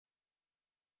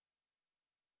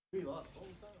We lost all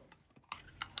the sound.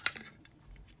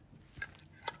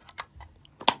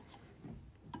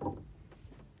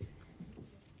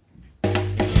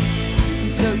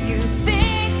 So you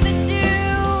think that you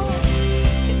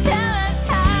can tell us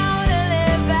how to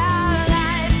live our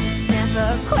lives,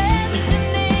 never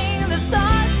questioning the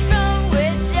source from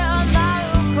which your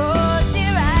moral code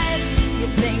derives. You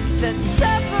think that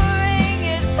suffering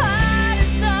is part of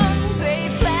some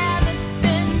great plan that's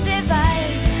been devised.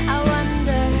 I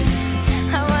wonder,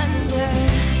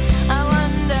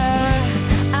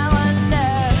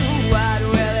 what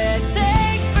will it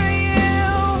take for you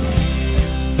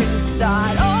to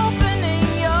start opening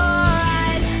your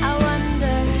eyes? I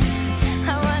wonder.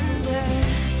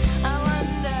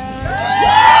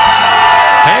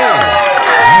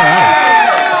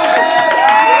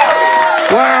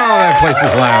 Wow, that place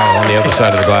is loud on the other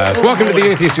side of the glass. Welcome to the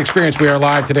Atheist Experience. We are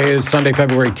live. Today is Sunday,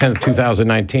 February 10th,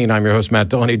 2019. I'm your host, Matt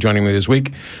Dillahunty. Joining me this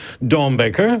week, Dawn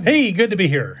Baker. Hey, good to be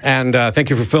here. And thank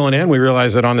you for filling in. We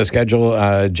realized that on the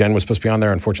schedule, Jen was supposed to be on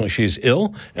there. Unfortunately, she's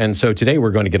ill. And so today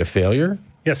we're going to get a failure.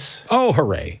 Yes. Oh,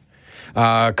 hooray.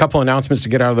 A couple announcements to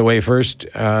get out of the way first.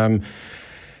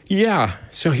 Yeah,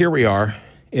 so here we are.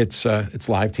 It's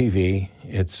live TV.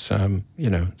 It's,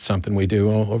 something we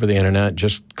do over the internet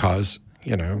just because,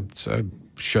 it's a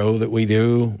show that we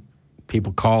do.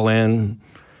 People call in,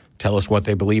 tell us what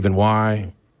they believe and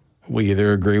why. We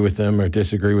either agree with them or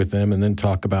disagree with them and then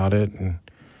talk about it. And,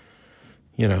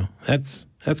 that's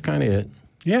kind of it.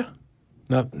 Yeah.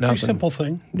 Nothing. Pretty simple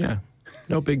thing. Yeah.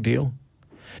 No big deal.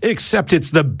 Except it's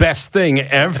the best thing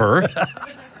ever.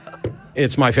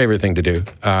 It's my favorite thing to do.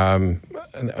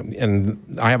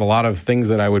 And I have a lot of things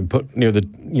that I would put near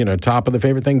the top of the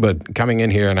favorite thing, but coming in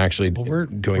here and actually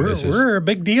doing this is... We're a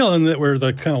big deal in that we're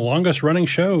the kind of longest running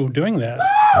show doing that.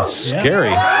 It's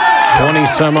scary. 20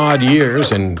 some odd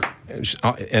years, and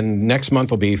next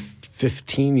month will be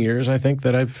 15 years, I think,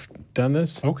 that I've done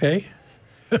this. Okay.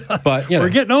 But we're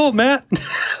getting old, Matt.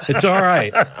 It's all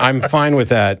right. I'm fine with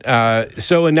that.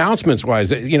 So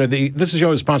announcements-wise, this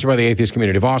show is sponsored by the Atheist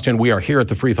Community of Austin. We are here at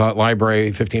the Free Thought Library,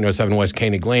 1507 West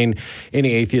Koenig Lane.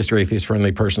 Any atheist or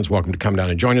atheist-friendly person is welcome to come down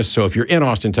and join us. So if you're in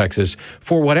Austin, Texas,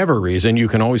 for whatever reason, you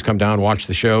can always come down, watch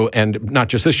the show, and not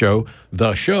just the show,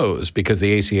 the shows, because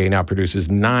the ACA now produces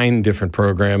 9 different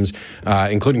programs,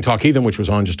 including Talk Heathen, which was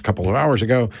on just a couple of hours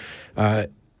ago.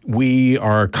 We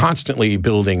are constantly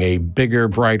building a bigger,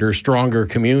 brighter, stronger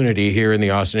community here in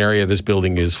the Austin area. This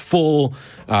building is full.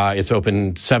 It's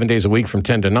open 7 days a week from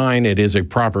 10 to 9. It is a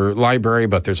proper library,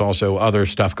 but there's also other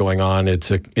stuff going on.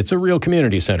 It's a real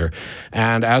community center.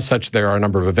 And as such, there are a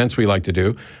number of events we like to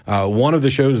do. One of the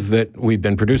shows that we've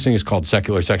been producing is called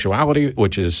Secular Sexuality,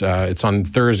 which is it's on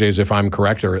Thursdays, if I'm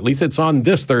correct, or at least it's on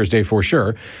this Thursday for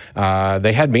sure.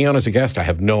 They had me on as a guest. I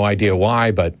have no idea why,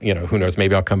 but who knows?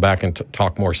 Maybe I'll come back and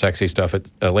talk more sexy stuff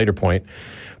at a later point.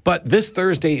 But this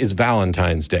Thursday is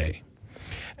Valentine's Day.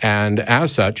 And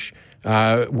as such,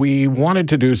 we wanted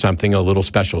to do something a little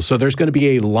special. So there's going to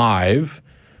be a live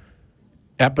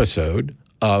episode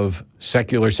of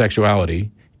Secular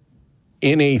Sexuality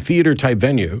in a theater-type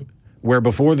venue where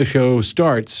before the show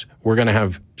starts, we're going to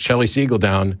have Shelley Siegel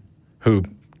down, who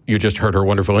you just heard her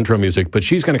wonderful intro music, but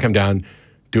she's going to come down,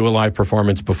 do a live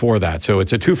performance before that. So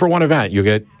it's a 2-for-1 event. You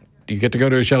get to go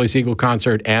to a Shelley Siegel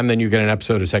concert, and then you get an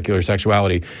episode of Secular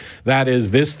Sexuality. That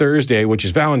is this Thursday, which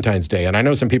is Valentine's Day. And I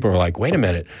know some people are like, wait a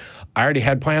minute, I already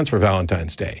had plans for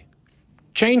Valentine's Day.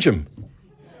 Change them.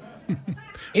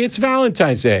 It's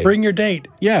Valentine's Day. Bring your date.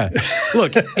 Yeah.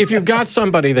 Look, if you've got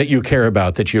somebody that you care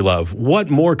about, that you love, what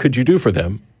more could you do for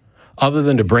them other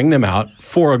than to bring them out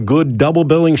for a good double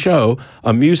billing show,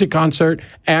 a music concert,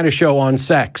 and a show on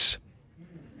sex?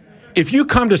 If you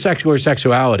come to Secular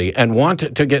Sexuality and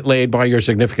want to get laid by your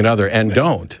significant other and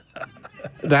don't,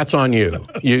 that's on you.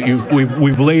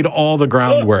 We've laid all the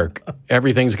groundwork.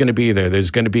 Everything's going to be there.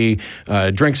 There's going to be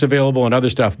drinks available and other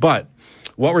stuff. But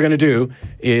what we're going to do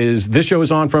is this show is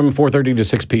on from 4:30 to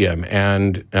 6 p.m.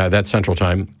 and that's Central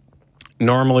Time.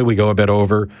 Normally we go a bit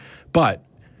over, but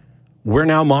we're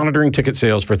now monitoring ticket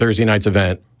sales for Thursday night's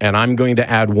event, and I'm going to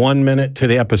add 1 minute to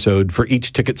the episode for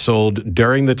each ticket sold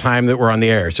during the time that we're on the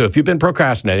air. So if you've been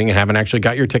procrastinating and haven't actually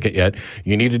got your ticket yet,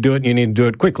 you need to do it, and you need to do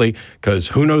it quickly, because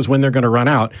who knows when they're going to run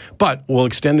out. But we'll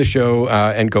extend the show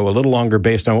and go a little longer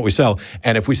based on what we sell.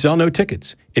 And if we sell no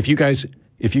tickets, if you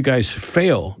guys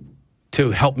fail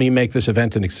to help me make this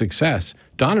event a success.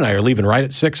 Don and I are leaving right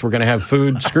at 6. We're going to have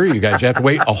food. Screw you guys. You have to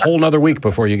wait a whole nother week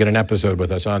before you get an episode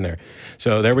with us on there.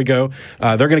 So there we go.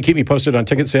 They're going to keep me posted on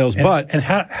ticket sales. And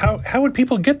how would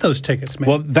people get those tickets, man?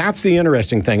 Well, that's the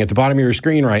interesting thing. At the bottom of your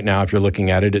screen right now, if you're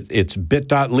looking at it, it's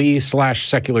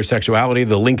bit.ly/secular sexuality.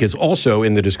 The link is also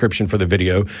in the description for the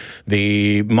video.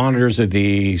 The monitors of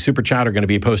the Super Chat are going to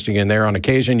be posting in there on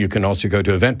occasion. You can also go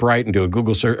to Eventbrite and do a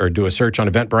Google search or do a search on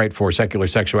Eventbrite for secular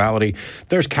sexuality.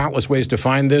 There's countless ways to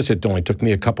find this. It only took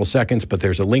me a couple seconds, but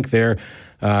there's a link there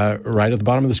right at the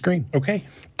bottom of the screen. Okay.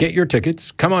 Get your tickets.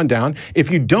 Come on down.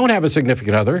 If you don't have a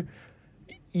significant other,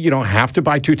 you don't have to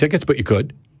buy 2 tickets, but you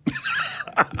could.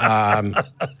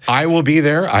 I will be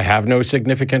there. I have no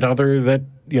significant other that,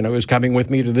 is coming with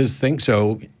me to this thing,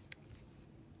 so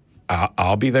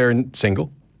I'll be there and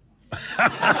single.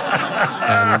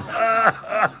 And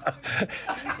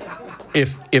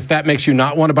if that makes you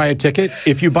not want to buy a ticket,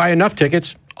 if you buy enough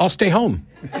tickets, I'll stay home.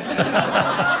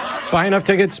 Buy enough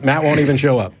tickets, Matt won't even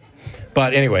show up.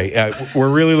 But anyway, we're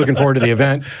really looking forward to the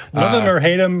event. Love them or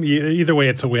hate them, either way,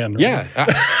 it's a win. Right? Yeah,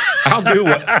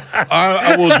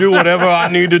 I will do whatever I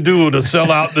need to do to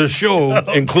sell out this show,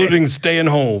 including staying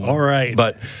home. All right.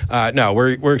 But no,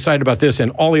 we're excited about this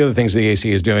and all the other things the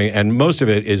AC is doing, and most of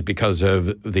it is because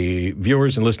of the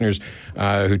viewers and listeners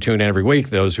who tune in every week,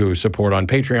 those who support on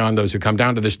Patreon, those who come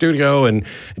down to the studio and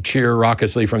cheer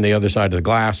raucously from the other side of the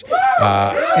glass.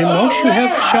 And won't you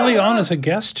have Shelley on as a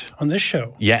guest on this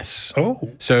show? Yes. Oh.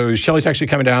 So Shelley's actually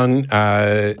coming down,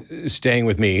 staying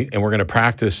with me, and we're going to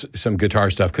practice some guitar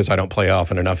stuff because I don't play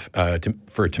often enough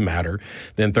for it to matter.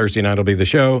 Then Thursday night will be the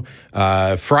show.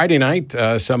 Friday night,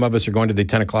 some of us are going to the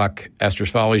 10 o'clock Esther's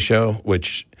Folly show,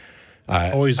 which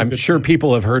I'm sure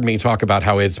people have heard me talk about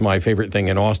how it's my favorite thing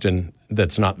in Austin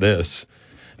that's not this.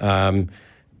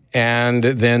 And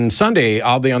then Sunday,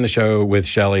 I'll be on the show with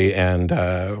Shelley, and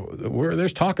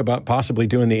there's talk about possibly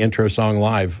doing the intro song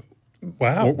live.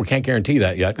 Wow. We can't guarantee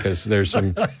that yet because there's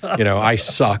some, I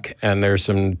suck, and there's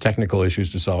some technical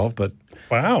issues to solve. But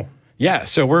wow. Yeah,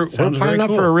 so we're planning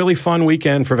up for a really fun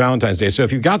weekend for Valentine's Day. So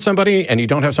if you've got somebody and you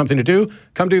don't have something to do,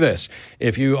 come do this.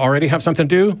 If you already have something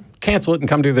to do, cancel it and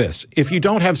come do this. If you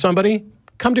don't have somebody,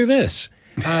 come do this.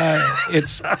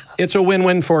 It's a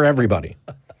win-win for everybody.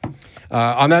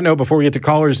 On that note, before we get to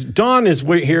callers, Dawn is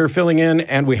here filling in,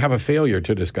 and we have a failure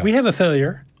to discuss. We have a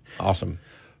failure. Awesome.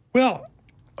 Well,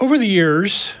 over the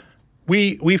years,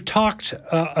 we've talked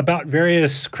about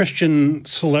various Christian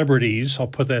celebrities, I'll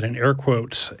put that in air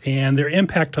quotes, and their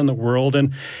impact on the world.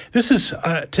 And this is,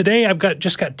 today I've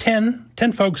just got 10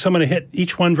 folks. I'm going to hit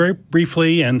each one very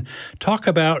briefly and talk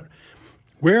about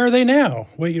where are they now?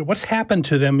 What's happened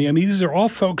to them? I mean, these are all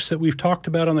folks that we've talked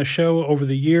about on the show over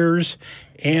the years.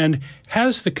 And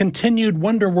has the continued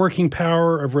wonder-working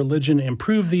power of religion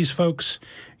improved these folks?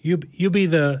 You be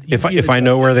the... If I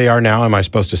know where they are now, am I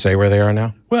supposed to say where they are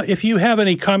now? Well, if you have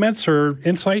any comments or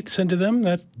insights into them,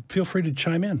 feel free to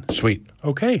chime in. Sweet.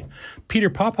 Okay. Peter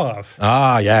Popoff.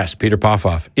 Ah, yes. Peter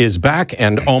Popoff is back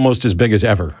and almost as big as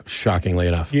ever, shockingly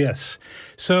enough. Yes.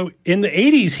 So in the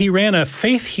 80s, he ran a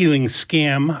faith healing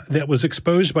scam that was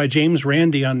exposed by James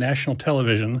Randi on national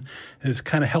television. It's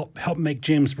kind of helped make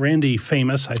James Randi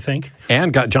famous, I think.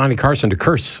 And got Johnny Carson to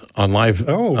curse on live,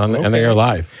 on the air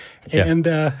live. Yeah. And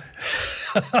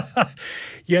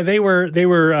yeah, they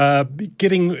were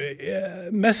getting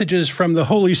messages from the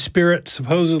Holy Spirit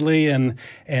supposedly,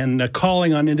 and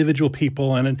calling on individual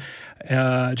people. And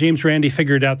James Randi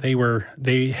figured out they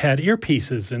had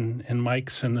earpieces and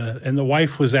mics, and the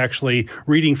wife was actually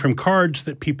reading from cards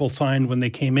that people signed when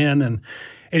they came in. And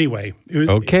anyway, it was,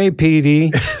 okay, Petey,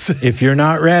 if you're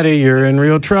not ready, you're in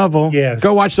real trouble. Yes.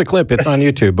 Go watch the clip. It's on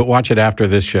YouTube, but watch it after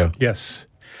this show. Yes.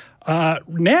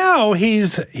 Now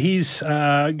he's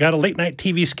got a late night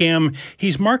TV scam.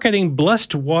 He's marketing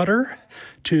blessed water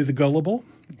to the gullible,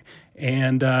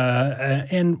 and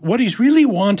what he's really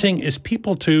wanting is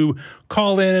people to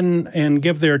call in and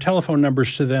give their telephone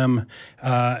numbers to them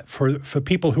for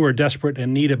people who are desperate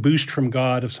and need a boost from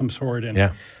God of some sort. And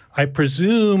yeah. I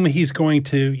presume he's going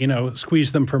to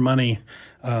squeeze them for money.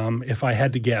 If I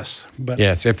had to guess, but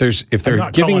yes, if they're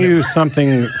giving you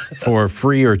something for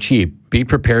free or cheap, be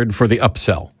prepared for the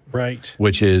upsell. Right.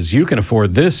 Which is, you can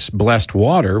afford this blessed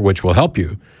water, which will help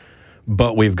you,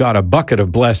 but we've got a bucket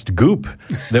of blessed goop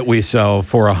that we sell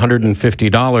for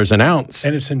 $150 an ounce,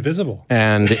 and it's invisible,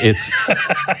 and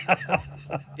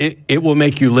it will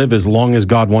make you live as long as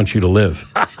God wants you to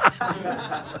live.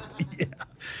 Yeah.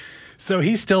 So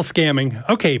he's still scamming.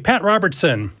 Okay, Pat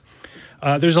Robertson.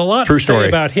 There's a lot True to story say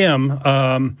about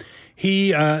him.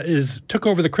 He took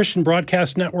over the Christian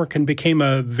Broadcast Network and became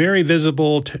a very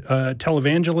visible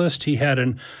televangelist. He had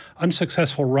an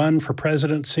unsuccessful run for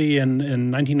presidency in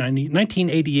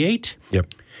 1988. Yep.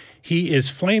 He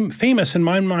is famous in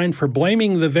my mind for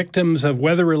blaming the victims of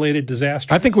weather-related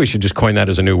disasters. I think we should just coin that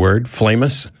as a new word,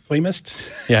 flamous. Flamist?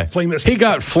 Yeah. Flamist. He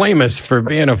got flamous for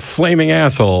being a flaming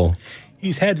asshole.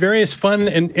 He's had various fun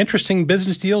and interesting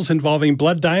business deals involving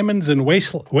blood diamonds and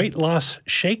weight loss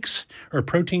shakes or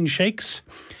protein shakes.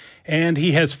 And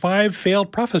he has 5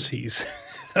 failed prophecies.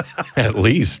 At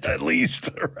least. At least,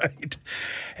 right.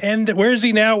 And where is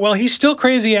he now? Well, he's still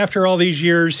crazy after all these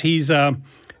years. He's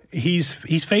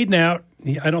fading out.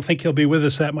 I don't think he'll be with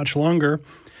us that much longer.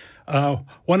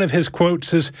 One of his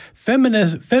quotes is,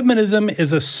 feminism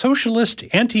is a socialist,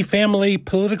 anti-family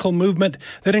political movement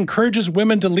that encourages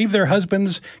women to leave their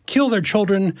husbands, kill their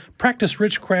children, practice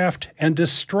witchcraft, and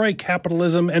destroy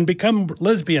capitalism and become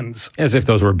lesbians. As if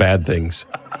those were bad things.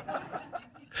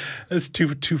 That's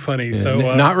too funny. Yeah,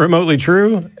 So not remotely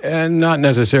true and not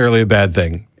necessarily a bad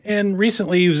thing. And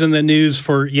recently he was in the news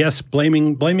for, yes,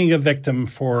 blaming a victim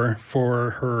for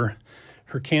her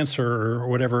cancer or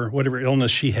whatever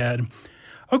illness she had.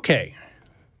 Okay,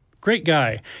 great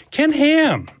guy. Ken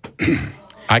Ham.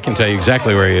 I can tell you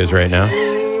exactly where he is right now.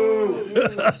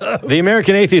 The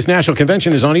American Atheist National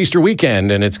Convention is on Easter weekend,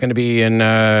 and it's going to be in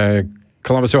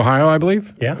Columbus, Ohio, I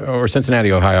believe? Yeah. Or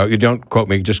Cincinnati, Ohio. You don't quote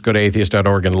me. Just go to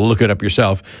atheist.org and look it up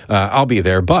yourself. I'll be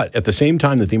there. But at the same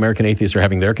time that the American Atheists are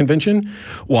having their convention,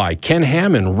 why? Ken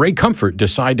Ham and Ray Comfort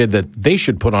decided that they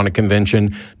should put on a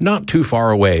convention not too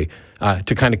far away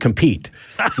to kind of compete.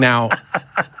 Now...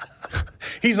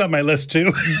 He's on my list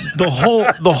too. The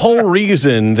whole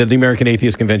reason that the American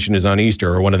Atheist Convention is on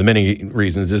Easter, or one of the many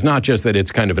reasons, is not just that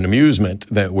it's kind of an amusement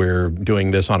that we're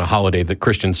doing this on a holiday that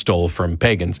Christians stole from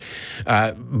pagans,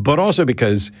 but also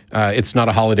because it's not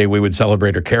a holiday we would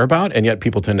celebrate or care about, and yet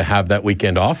people tend to have that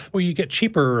weekend off. Well, you get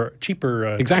cheaper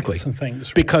exactly. tickets and things.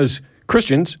 Right? Because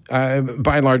Christians,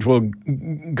 by and large, will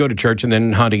go to church and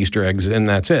then hunt Easter eggs, and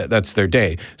that's it. That's their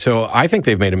day. So I think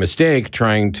they've made a mistake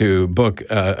trying to book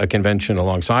a convention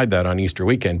alongside that on Easter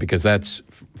weekend, because that's,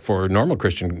 for normal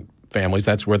Christian families,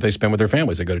 that's where they spend with their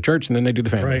families. They go to church and then they do the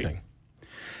family thing.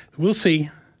 We'll see.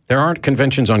 There aren't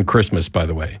conventions on Christmas, by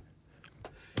the way.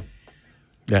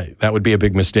 That would be a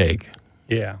big mistake.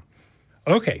 Yeah.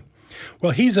 Okay.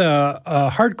 Well, he's a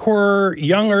hardcore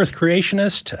young Earth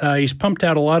creationist. He's pumped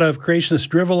out a lot of creationist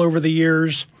drivel over the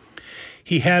years.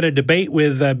 He had a debate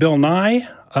with Bill Nye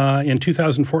in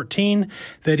 2014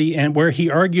 where he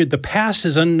argued the past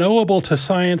is unknowable to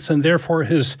science and therefore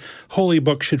his holy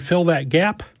book should fill that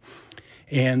gap.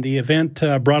 And the event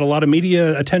brought a lot of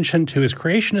media attention to his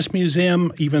creationist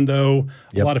museum, even though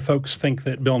a lot of folks think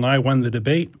that Bill Nye won the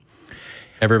debate.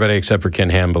 Everybody except for Ken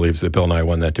Ham believes that Bill Nye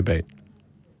won that debate.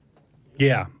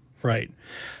 Yeah, right.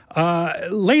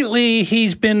 Lately,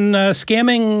 he's been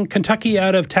scamming Kentucky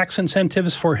out of tax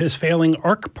incentives for his failing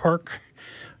Ark Park,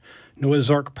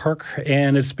 Noah's Ark Park,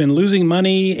 and it's been losing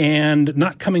money and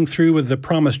not coming through with the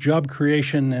promised job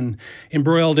creation, and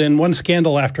embroiled in one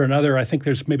scandal after another. I think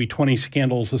there's maybe 20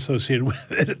 scandals associated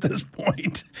with it at this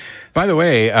point. By the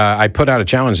way, I put out a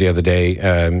challenge the other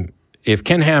day. If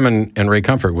Ken Ham and Ray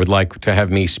Comfort would like to have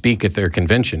me speak at their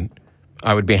convention,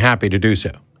 I would be happy to do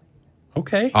so.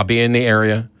 Okay. I'll be in the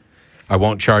area. I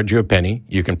won't charge you a penny.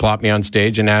 You can plop me on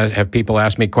stage and have people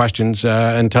ask me questions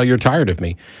until you're tired of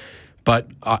me. But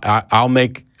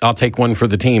I'll take one for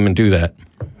the team and do that.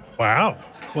 Wow,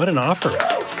 what an offer!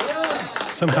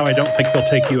 Somehow I don't think they'll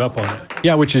take you up on it.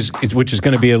 Yeah, which is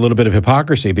going to be a little bit of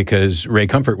hypocrisy, because Ray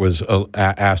Comfort was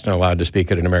asked and allowed to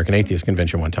speak at an American Atheist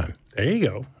Convention one time. There you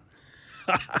go.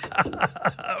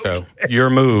 So your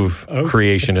move,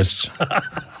 creationists.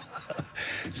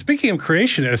 Speaking of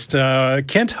creationist,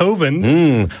 Kent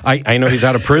Hovind. I know he's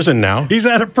out of prison now. He's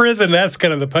out of prison. That's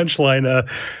kind of the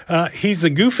punchline. He's a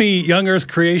goofy young Earth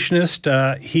creationist.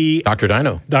 Dr.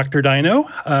 Dino. Dr. Dino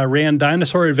ran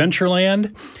Dinosaur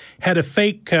Adventureland, had a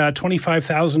fake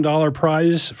 $25,000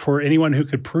 prize for anyone who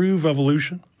could prove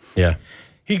evolution. Yeah.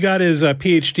 He got his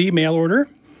PhD mail order.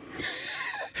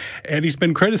 And he's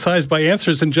been criticized by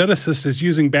Answers in Genesis as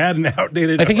using bad and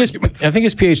outdated arguments. I think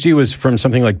his PhD was from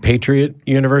something like Patriot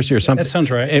University or something. That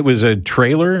sounds right. It was a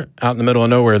trailer out in the middle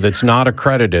of nowhere that's not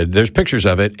accredited. There's pictures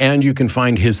of it, and you can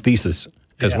find his thesis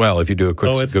as well if you do a quick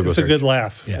Google search. It's a good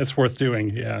laugh. Yeah. It's worth doing,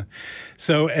 yeah.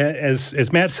 So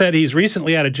as Matt said, he's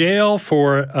recently out of jail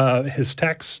for his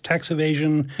tax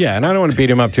evasion. Yeah, and I don't want to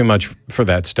beat him up too much for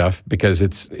that stuff, because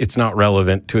it's not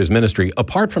relevant to his ministry,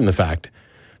 apart from the fact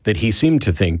that he seemed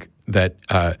to think that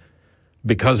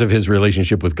because of his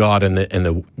relationship with God and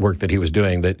the work that he was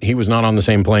doing, that he was not on the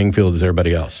same playing field as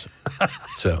everybody else.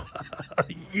 So,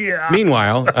 Yeah.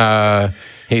 meanwhile,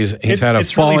 he's had a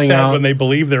it's falling really sad out when they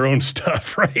believe their own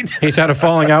stuff, right? He's had a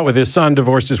falling out with his son,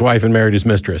 divorced his wife, and married his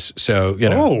mistress. So, you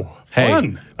know, Oh,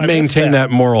 fun. I missed maintain that.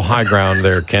 that moral high ground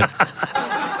there, Kent.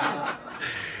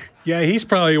 Yeah, he's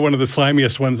probably one of the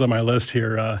slimiest ones on my list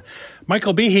here.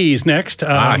 Michael Behe's next.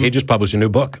 He just published a new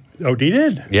book. Oh, he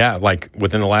did? Yeah, like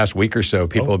within the last week or so,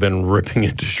 people have been ripping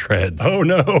it to shreds. Oh,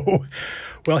 no.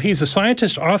 Well, he's a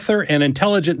scientist, author, and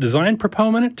intelligent design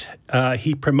proponent.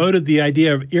 He promoted the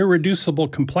idea of irreducible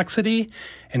complexity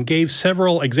and gave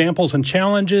several examples and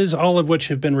challenges, all of which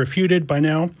have been refuted by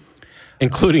now.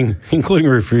 Including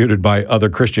refuted by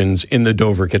other Christians in the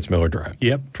Dover Kitzmiller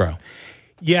trial.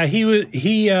 Yeah,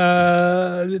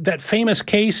 that famous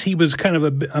case, he was kind of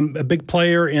a big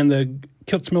player in the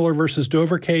Kitzmiller versus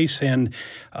Dover case, and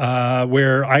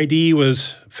where ID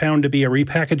was found to be a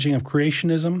repackaging of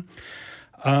creationism.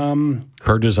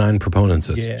 Her design proponent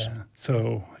systems.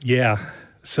 So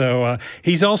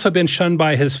he's also been shunned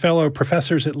by his fellow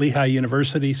professors at Lehigh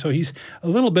University, so he's a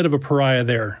little bit of a pariah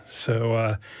there.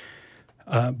 So,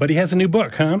 but he has a new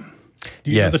book, huh?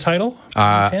 Do you know the title?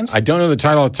 I don't know the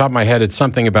title off the top of my head. It's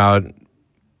something about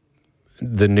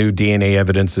the new DNA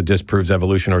evidence that disproves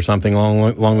evolution or something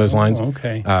along those lines.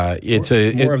 Okay. It's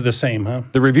more of the same, huh?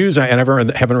 The reviews, I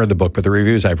haven't read the book, but the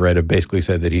reviews I've read have basically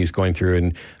said that he's going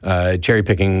through and cherry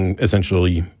picking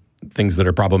essentially things that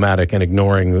are problematic and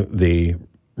ignoring the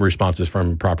responses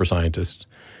from proper scientists.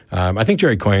 I think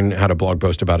Jerry Coyne had a blog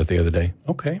post about it the other day.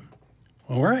 Okay.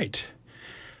 All right.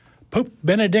 Pope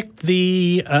Benedict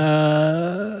the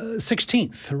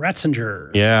 16th,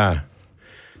 Ratzinger. Yeah.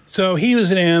 So he was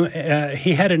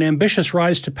he had an ambitious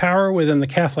rise to power within the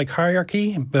Catholic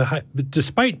hierarchy,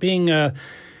 despite being a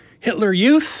Hitler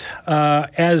Youth,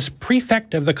 as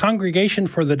prefect of the Congregation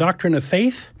for the Doctrine of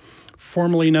Faith,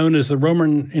 formerly known as the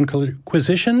Roman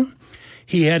Inquisition.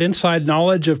 He had inside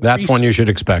knowledge of That's one you should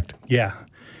expect. Yeah.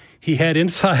 He had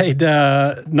inside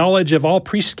knowledge of all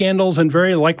priest scandals and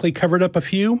very likely covered up a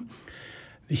few.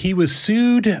 He was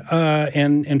sued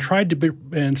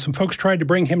and some folks tried to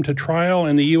bring him to trial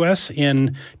in the U.S.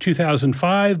 in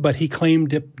 2005, but he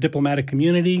claimed diplomatic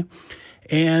immunity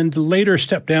and later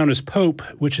stepped down as pope,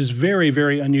 which is very,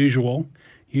 very unusual.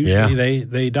 Usually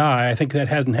they die. I think that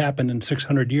hasn't happened in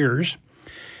 600 years.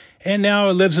 And now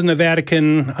lives in the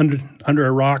Vatican under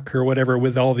a rock or whatever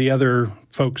with all the other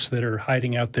folks that are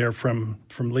hiding out there from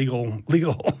legal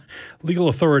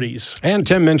authorities. And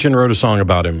Tim Minchin wrote a song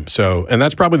about him. So, and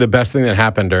that's probably the best thing that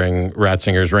happened during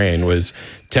Ratzinger's reign was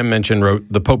Tim Minchin wrote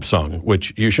the Pope song,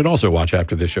 which you should also watch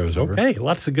after this show is over. Okay,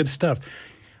 lots of good stuff.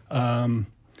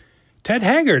 Ted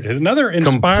Haggard, another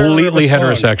inspirer. Completely of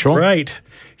a song. heterosexual. Right.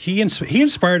 He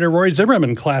inspired a Roy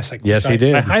Zimmerman classic. Yes, he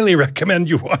did. I highly recommend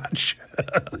you watch.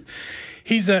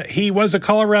 He was a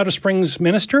Colorado Springs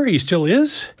minister. He still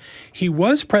is. He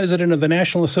was president of the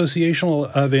National Association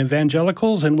of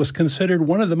Evangelicals and was considered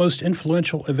one of the most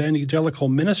influential evangelical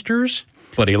ministers.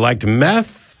 But he liked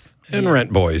meth and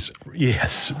rent boys.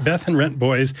 Yes, meth and rent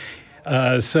boys.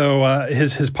 So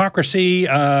his hypocrisy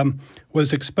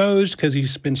was exposed because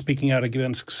he's been speaking out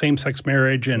against same-sex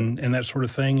marriage and that sort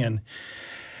of thing. And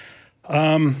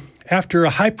after a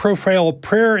high-profile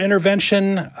prayer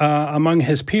intervention among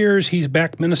his peers, he's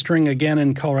back ministering again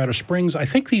in Colorado Springs. I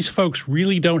think these folks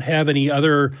really don't have any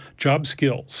other job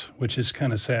skills, which is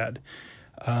kind of sad.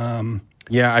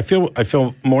 Yeah, I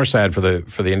feel more sad for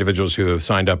the individuals who have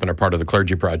signed up and are part of the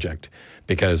clergy project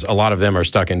because a lot of them are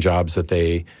stuck in jobs that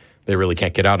they really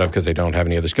can't get out of because they don't have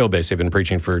any other skill base. They've been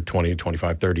preaching for 20,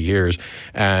 25, 30 years.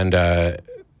 And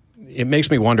it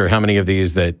makes me wonder how many of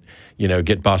these that,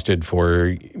 get busted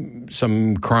for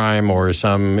some crime or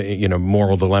some,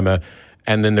 moral dilemma,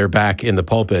 and then they're back in the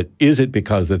pulpit. Is it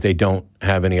because that they don't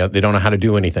have they don't know how to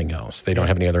do anything else? They don't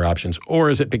have any other options? Or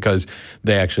is it because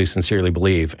they actually sincerely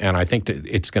believe? And I think that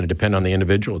it's going to depend on the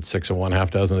individual. It's 6 of one,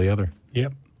 half dozen of the other.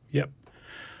 Yep.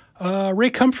 Ray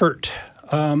Comfort.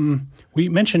 We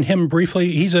mentioned him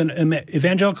briefly. He's an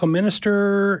evangelical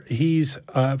minister. He's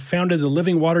founded the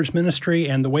Living Waters Ministry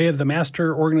and the Way of the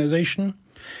Master organization.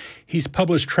 He's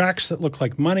published tracts that look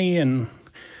like money and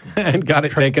got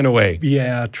it taken away.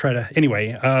 Yeah,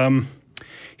 anyway.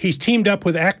 He's teamed up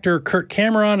with actor Kirk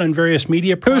Cameron on various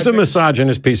media projects. Who's a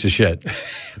misogynist piece of shit?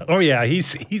 Oh, yeah,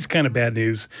 he's kind of bad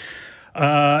news.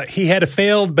 He had a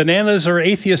failed bananas or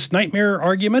atheist nightmare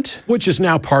argument. Which is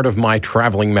now part of my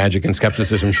traveling magic and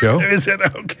skepticism show. Is it?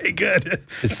 Okay, good.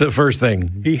 It's the first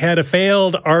thing. He had a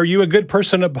failed are you a good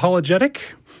person apologetic.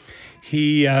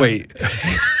 He Wait.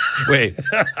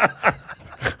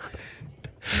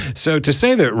 So to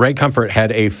say that Ray Comfort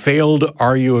had a failed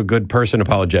 "Are you a good person"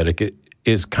 apologetic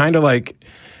is kind of like,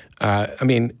 I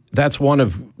mean, that's one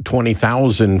of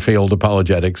 20,000 failed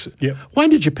apologetics. Yep. Why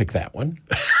did you pick that one?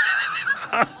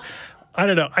 I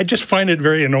don't know. I just find it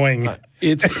very annoying.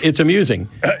 It's amusing.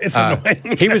 It's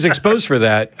annoying. He was exposed for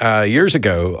that years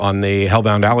ago on the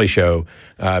Hellbound Alley show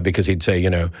because he'd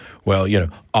say, well,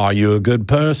 are you a good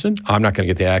person? I'm not going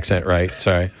to get the accent right.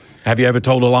 Sorry. Have you ever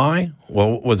told a lie?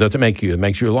 Well, what does that make you? It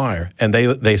makes you a liar. And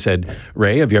they said,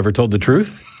 Ray, have you ever told the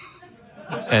truth?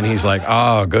 And he's like,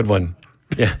 oh, good one.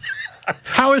 Yeah.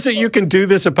 How is it you can do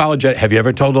this apologetic? Have you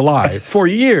ever told a lie for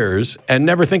years and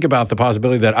never think about the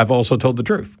possibility that I've also told the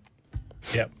truth?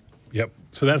 Yep.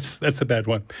 So that's a bad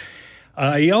one.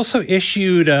 He also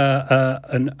issued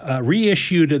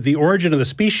reissued The Origin of the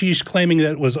Species, claiming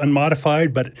that it was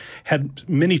unmodified, but had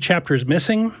many chapters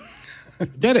missing.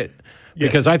 Did it? Yes.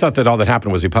 Because I thought that all that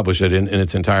happened was he published it in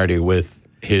its entirety with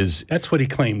his. That's what he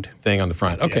claimed. Thing on the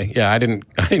front. Okay, yeah, I didn't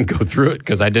go through it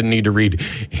because I didn't need to read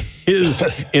his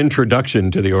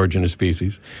introduction to The Origin of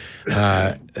Species.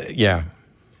 Yeah.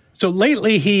 So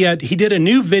lately he did a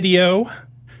new video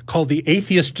called The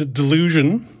Atheist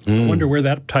Delusion. I wonder where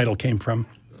that title came from.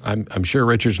 I'm sure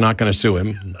Richard's not going to sue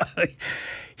him.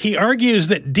 He argues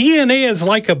that DNA is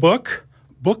like a book.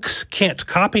 Books can't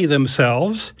copy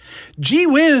themselves. Gee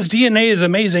whiz, DNA is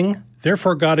amazing.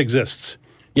 Therefore, God exists.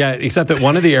 Yeah, except that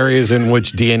one of the areas in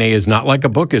which DNA is not like a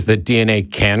book is that DNA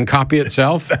can copy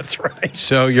itself. That's right.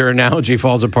 So your analogy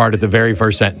falls apart at the very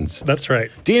first sentence. That's right.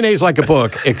 DNA is like a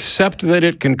book, except that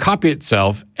it can copy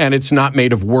itself and it's not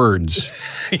made of words.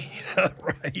 Yeah,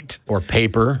 right. Or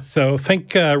paper. So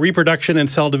think reproduction and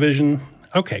cell division.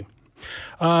 Okay.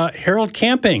 Harold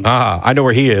Camping. I know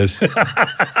where he is.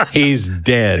 He's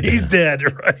dead. He's dead,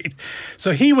 right.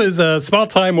 So he was a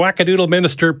small-time wackadoodle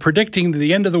minister predicting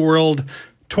the end of the world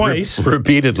twice.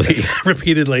 Repeatedly.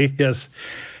 Repeatedly, yes.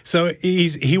 So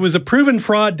he was a proven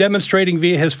fraud, demonstrating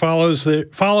via his followers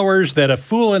that a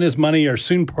fool and his money are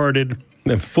soon parted.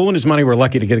 The fool and his money were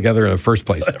lucky to get together in the first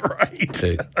place. Right.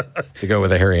 To go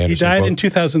with a Harry Anderson He died quote. in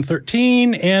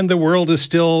 2013, and the world is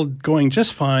still going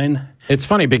just fine. It's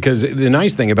funny because the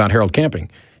nice thing about Harold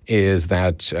Camping is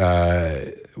that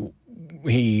the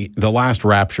last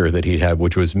rapture that he had,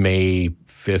 which was May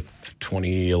 5th,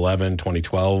 2011,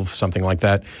 2012, something like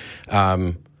that,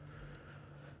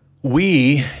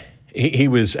 he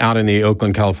was out in the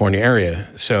Oakland, California area.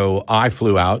 So I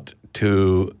flew out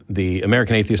to the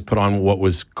American Atheists put on what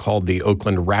was called the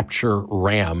Oakland Rapture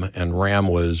RAM, and RAM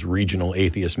was Regional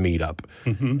Atheist Meetup.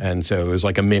 And so it was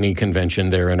like a mini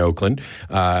convention there in Oakland.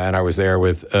 And I was there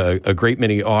with a great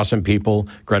many awesome people.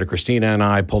 Greta Christina and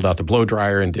I pulled out the blow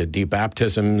dryer and did deep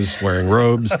baptisms wearing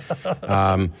robes.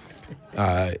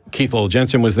 Keith Lowell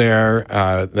Jensen was there.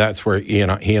 That's where he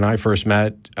and I first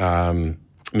met.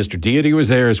 Mr. Deity was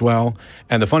there as well.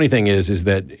 And the funny thing is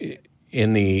that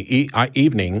in the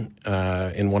evening,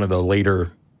 in one of the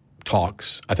later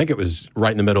talks, I think it was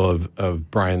right in the middle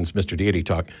of Brian's Mr. Deity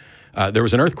talk, there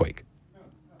was an earthquake.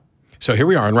 So here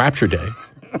we are on Rapture Day,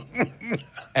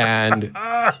 and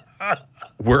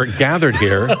we're gathered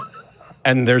here,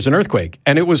 and there's an earthquake,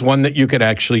 and it was one that you could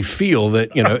actually feel.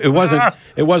 That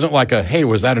it wasn't like a hey,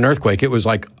 was that an earthquake? It was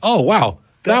like, oh wow,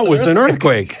 that was an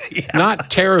earthquake. Yeah. Not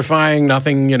terrifying,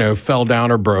 nothing fell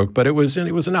down or broke, but it was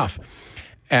enough.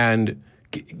 And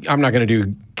I'm not going to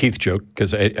do Keith's joke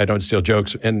because I don't steal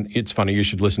jokes. And it's funny, you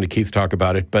should listen to Keith talk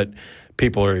about it. But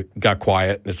people got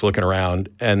quiet and it's looking around.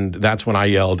 And that's when I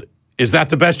yelled, "Is that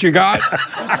the best you got?"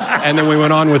 And then we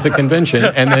went on with the convention.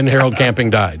 And then Harold Camping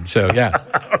died. So, yeah.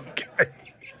 Okay.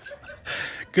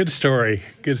 Good story.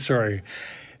 Good story.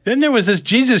 Then there was this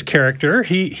Jesus character.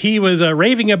 He was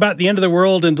raving about the end of the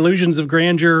world and delusions of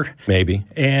grandeur. Maybe.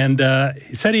 And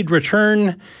he said he'd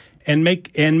return and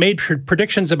made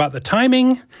predictions about the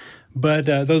timing, but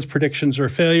those predictions are a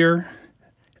failure.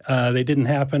 They didn't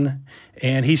happen.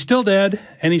 And he's still dead,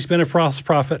 and he's been a false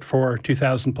prophet for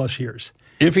 2,000 plus years.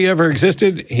 If he ever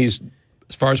existed, as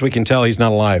far as we can tell, he's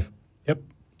not alive. Yep.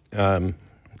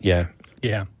 Yeah.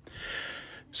 Yeah.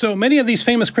 So many of these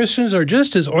famous Christians are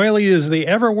just as oily as they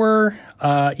ever were.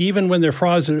 Even when their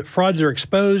frauds are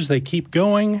exposed, they keep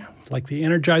going, like the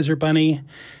Energizer Bunny.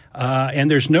 And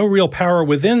there's no real power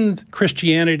within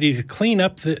Christianity to clean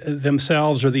up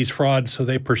themselves or these frauds, so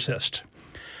they persist.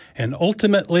 And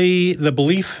ultimately, the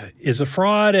belief is a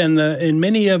fraud, and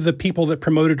many of the people that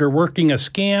promote it are working a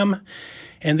scam.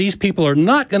 And these people are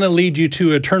not going to lead you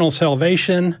to eternal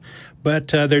salvation,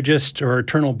 but or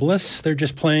eternal bliss. They're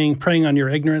just preying on your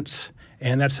ignorance,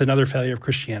 and that's another failure of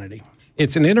Christianity.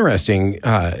 It's an interesting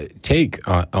take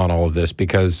on all of this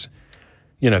because,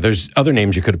 there's other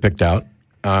names you could have picked out.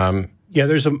 Yeah,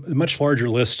 there's a much larger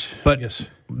list. But yes.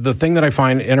 the thing that I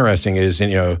find interesting is,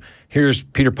 here's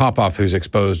Peter Popoff, who's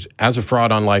exposed as a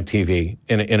fraud on live TV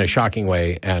in a shocking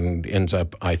way and ends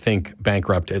up, I think,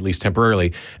 bankrupt, at least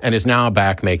temporarily, and is now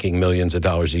back making millions of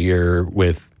dollars a year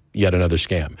with yet another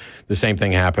scam. The same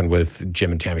thing happened with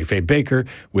Jim and Tammy Faye Baker,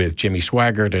 with Jimmy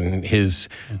Swaggart and his,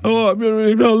 let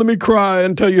me cry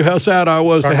and tell you how sad I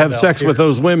was to have sex with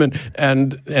those women.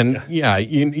 And yeah,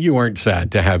 you weren't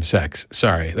sad to have sex.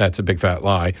 Sorry, that's a big fat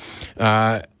lie.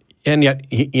 And yet,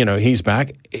 he's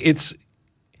back.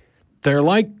 They're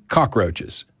like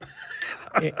cockroaches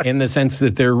in the sense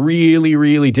that they're really,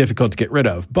 really difficult to get rid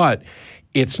of. But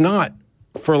it's not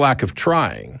for lack of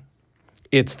trying.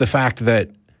 It's the fact that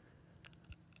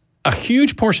a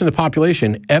huge portion of the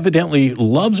population evidently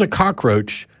loves a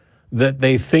cockroach that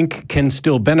they think can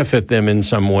still benefit them in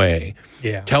some way.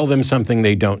 Yeah. Tell them something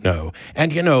they don't know.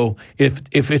 And,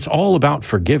 if it's all about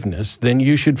forgiveness, then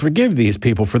you should forgive these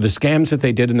people for the scams that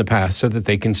they did in the past so that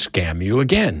they can scam you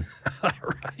again.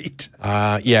 Right.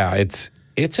 Yeah, it's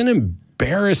an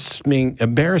embarrassing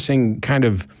kind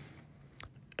of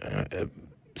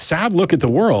sad look at the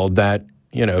world that,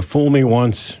 fool me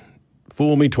once,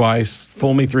 fool me twice,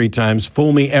 fool me 3 times,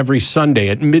 fool me every Sunday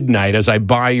at midnight as I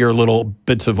buy your little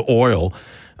bits of oil.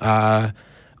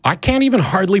 I can't even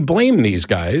hardly blame these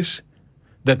guys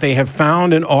that they have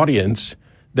found an audience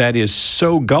that is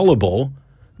so gullible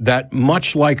that,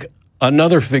 much like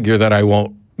another figure that I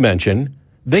won't mention,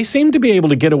 they seem to be able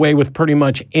to get away with pretty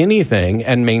much anything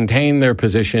and maintain their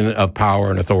position of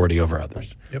power and authority over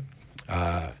others. Yep.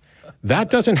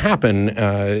 That doesn't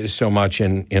happen so much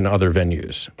in other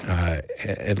venues.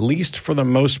 At least for the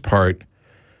most part,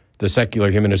 the secular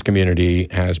humanist community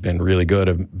has been really good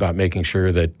about making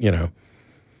sure that,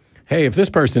 hey, if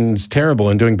this person's terrible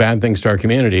and doing bad things to our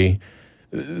community,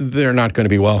 they're not going to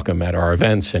be welcome at our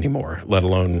events anymore, let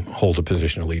alone hold a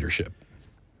position of leadership.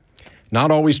 Not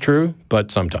always true,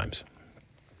 but sometimes.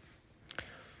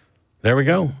 There we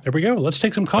go. There we go. Let's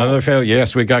take some calls. Another failure.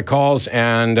 Yes, we got calls,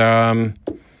 and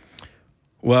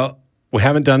well, we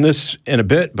haven't done this in a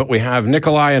bit, but we have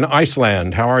Nicoli in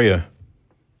Iceland. How are you?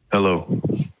 Hello.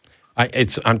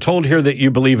 I'm told here that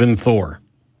you believe in Thor.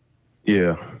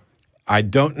 Yeah. I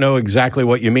don't know exactly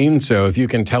what you mean, so if you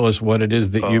can tell us what it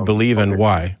is that you believe and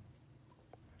why.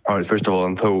 All right, first of all,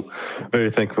 I'm so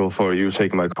very thankful for you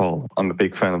taking my call. I'm a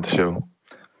big fan of the show.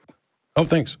 Oh,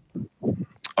 thanks.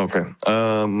 Okay.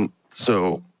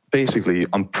 So basically,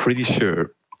 I'm pretty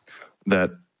sure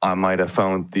that I might have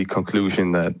found the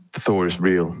conclusion that Thor is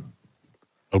real.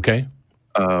 Okay.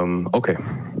 Okay.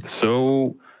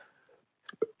 So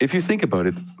if you think about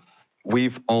it,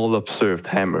 we've all observed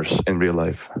hammers in real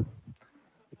life.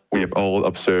 We have all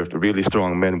observed really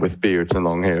strong men with beards and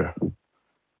long hair.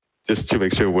 Just to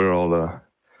make sure we're all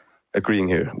agreeing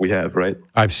here. We have, right?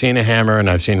 I've seen a hammer, and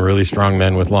I've seen really strong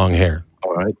men with long hair.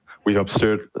 All right. We've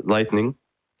observed lightning.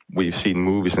 We've seen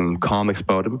movies and comics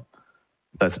about him.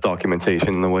 That's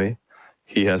documentation in a way.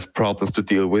 He has problems to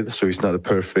deal with, so he's not a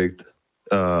perfect,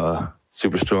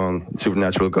 super strong,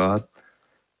 supernatural god.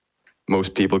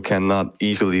 Most people cannot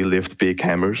easily lift big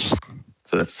hammers,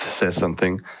 so that says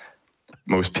something.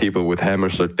 Most people with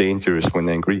hammers are dangerous when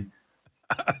angry.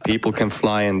 People can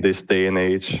fly in this day and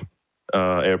age,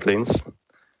 airplanes,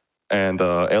 and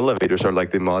elevators are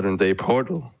like the modern day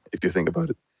portal, if you think about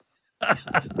it.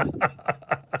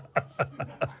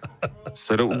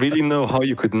 So I don't really know how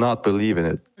you could not believe in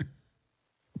it.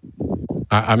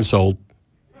 I'm sold.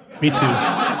 Me too.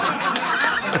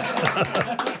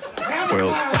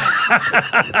 Well,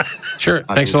 Sure.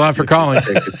 Thanks a lot for calling.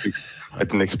 I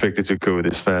didn't expect it to go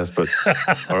this fast, but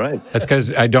all right. That's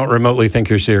because I don't remotely think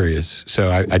you're serious,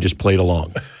 so I just played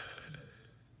along.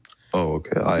 Oh,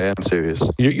 okay. I am serious.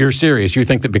 You're serious. You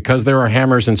think that because there are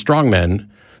hammers and strong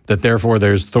men, that therefore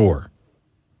there's Thor.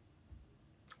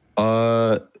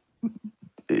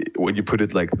 When you put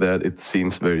it like that, it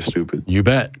seems very stupid. You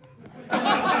bet.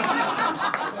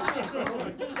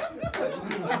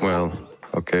 Well,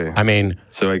 okay. I mean,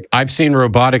 So I've seen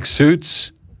robotic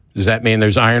suits. Does that mean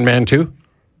there's Iron Man too?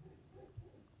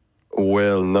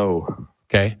 well, no.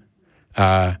 Okay.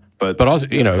 But also,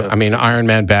 I mean, Iron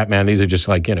Man, Batman, these are just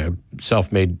like,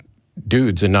 self-made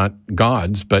dudes and not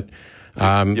gods. But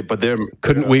yeah, but they're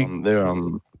couldn't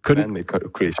man-made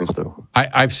creations, though.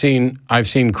 I've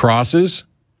seen crosses.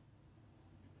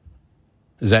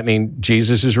 Does that mean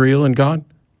Jesus is real and God?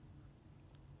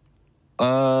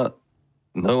 No,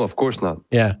 of course not.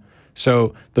 Yeah.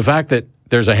 So the fact that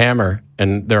there's a hammer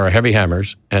and there are heavy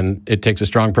hammers and it takes a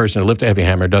strong person to lift a heavy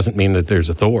hammer doesn't mean that there's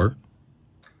a Thor.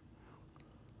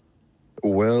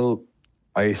 Well,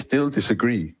 I still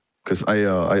disagree. because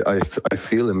I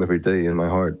feel him every day in my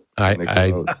heart. I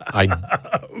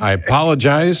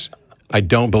apologize. I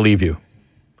don't believe you.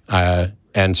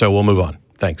 And so we'll move on.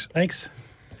 Thanks. Thanks.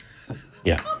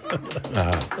 Yeah.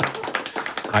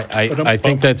 I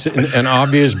think that's an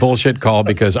obvious bullshit call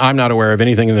because I'm not aware of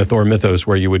anything in the Thor mythos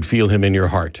where you would feel him in your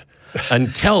heart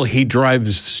until he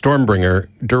drives Stormbringer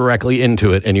directly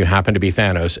into it and you happen to be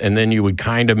Thanos, and then you would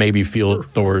kind of maybe feel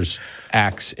Thor's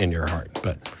axe in your heart.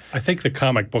 But I think the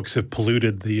comic books have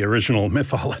polluted the original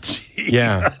mythology.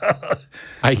 yeah,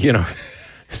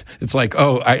 it's like,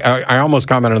 I almost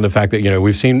commented on the fact that,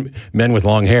 we've seen men with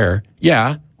long hair.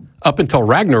 Yeah, up until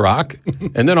Ragnarok,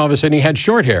 and then all of a sudden he had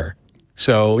short hair.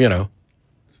 So, Yeah,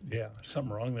 there's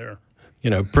something wrong there.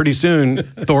 Pretty soon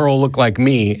Thor will look like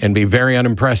me and be very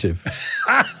unimpressive.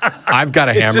 I've got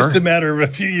a hammer. It's just a matter of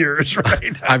a few years,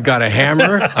 right? I've got a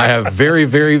hammer. I have very,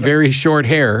 very, very short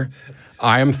hair.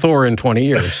 I am Thor in 20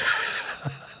 years.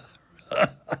 Take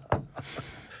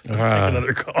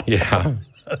another call. Yeah.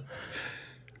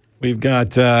 We've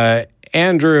got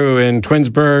Andrew in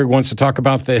Twinsburg wants to talk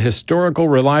about the historical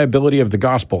reliability of the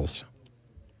Gospels.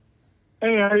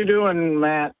 Hey, how you doing,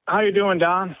 Matt? How you doing,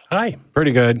 Don? Hi.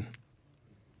 Pretty good.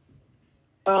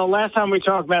 Last time we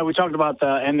talked, Matt, we talked about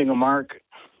the ending of Mark.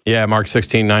 Yeah, Mark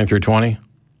 16, 9 through 20.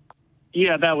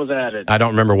 Yeah, that was added. I don't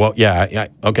remember what. Yeah.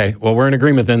 Okay. Well, we're in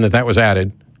agreement then that was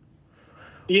added.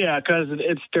 Yeah, because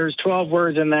there's 12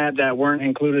 words in that weren't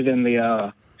included in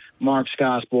the Mark's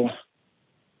Gospel.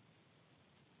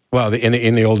 Well,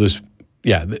 in the oldest,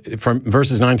 from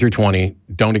verses 9 through 20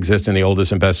 don't exist in the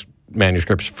oldest and best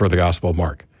manuscripts for the Gospel of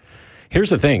Mark. Here's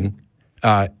the thing.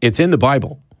 It's in the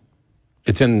Bible.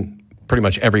 It's in pretty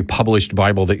much every published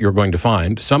Bible that you're going to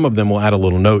find. Some of them will add a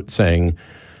little note saying,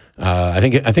 I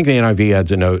think the NIV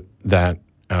adds a note that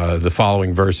the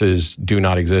following verses do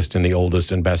not exist in the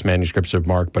oldest and best manuscripts of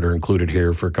Mark, but are included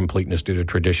here for completeness due to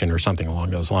tradition or something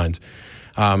along those lines.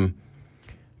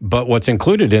 But what's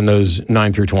included in those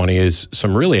 9 through 20 is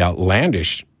some really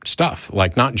outlandish stuff,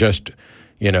 like not just,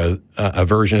 a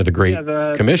version of the Great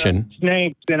Commission. The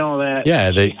snakes and all that.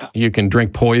 Yeah, you can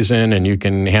drink poison and you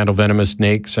can handle venomous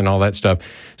snakes and all that stuff.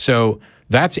 So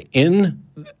that's in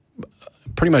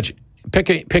pretty much,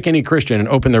 pick any Christian and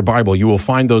open their Bible. You will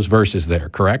find those verses there,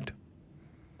 correct?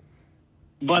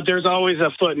 But there's always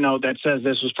a footnote that says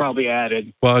this was probably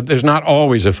added. Well, there's not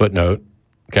always a footnote,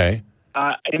 okay?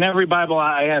 In every Bible,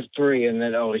 I have 3, and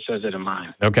it always says it in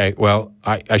mine. Okay, well,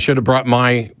 I should have brought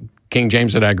my King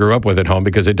James that I grew up with at home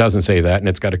because it doesn't say that, and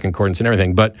it's got a concordance and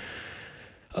everything. But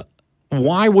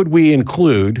why would we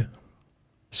include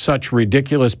such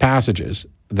ridiculous passages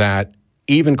that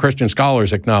even Christian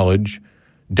scholars acknowledge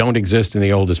don't exist in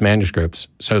the oldest manuscripts?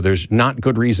 So there's not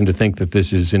good reason to think that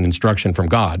this is an instruction from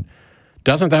God.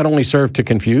 Doesn't that only serve to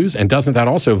confuse? And doesn't that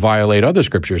also violate other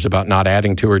scriptures about not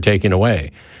adding to or taking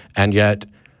away? And yet,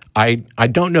 I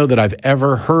don't know that I've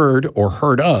ever heard or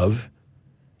heard of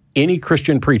any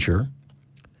Christian preacher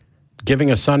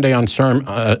giving a sermon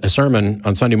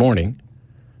on Sunday morning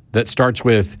that starts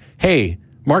with, hey,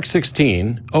 Mark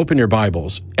 16, open your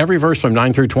Bibles. Every verse from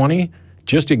 9 through 20,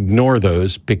 just ignore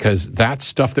those because that's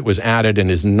stuff that was added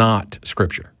and is not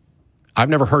Scripture. I've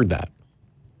never heard that.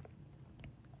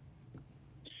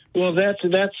 Well, that's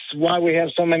why we have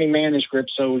so many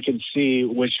manuscripts, so we can see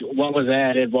what was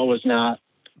added, what was not.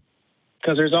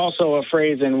 Because there's also a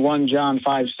phrase in 1 John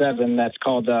 5:7 that's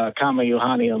called comma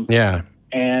Johannium. Yeah.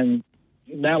 And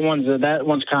that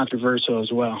one's controversial as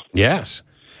well. Yes.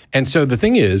 And so the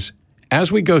thing is,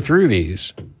 as we go through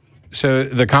these, so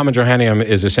the comma Johannium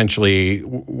is essentially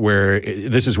where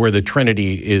the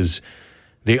Trinity is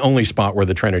the only spot where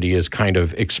the Trinity is kind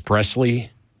of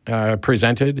expressly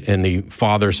presented in the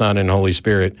Father, Son, and Holy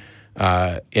Spirit.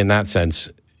 In that sense,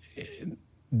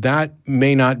 that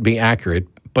may not be accurate,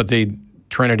 but the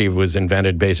Trinity was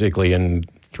invented basically in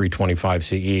 325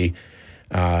 CE.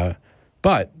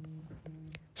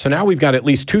 So now we've got at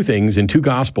least 2 things in 2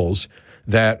 Gospels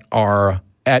that are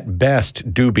at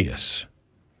best dubious.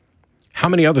 How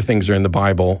many other things are in the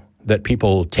Bible that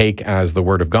people take as the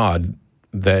Word of God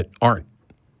that aren't?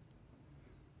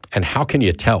 And how can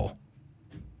you tell?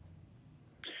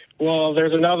 Well,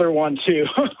 there's another one too.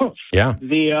 Yeah.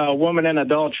 The woman in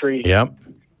adultery. Yep.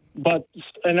 But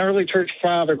an early church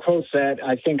father quotes that,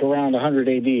 I think, around 100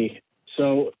 AD.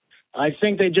 So I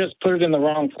think they just put it in the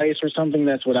wrong place or something.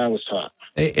 That's what I was taught.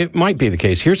 It might be the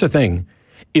case. Here's the thing.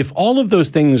 If all of those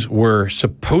things were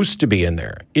supposed to be in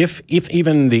there, if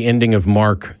even the ending of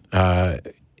Mark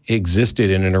existed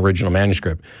in an original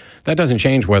manuscript, that doesn't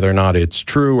change whether or not it's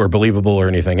true or believable or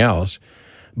anything else.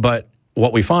 But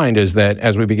what we find is that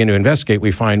as we begin to investigate,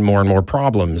 we find more and more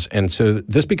problems. And so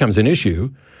this becomes an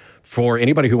issue for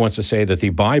anybody who wants to say that the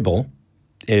Bible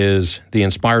is the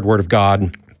inspired word of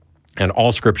God and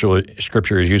all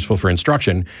scripture is useful for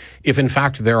instruction, if in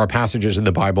fact there are passages in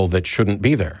the Bible that shouldn't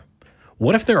be there?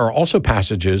 What if there are also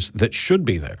passages that should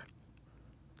be there?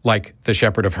 Like the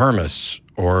Shepherd of Hermas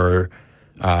or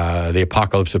the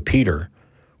Apocalypse of Peter,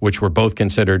 which were both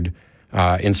considered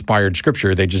inspired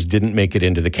scripture. They just didn't make it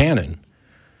into the canon.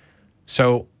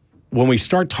 So when we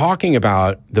start talking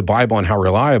about the Bible and how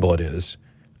reliable it is,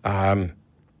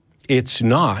 it's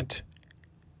not.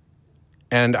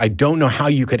 And I don't know how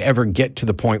you could ever get to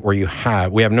the point where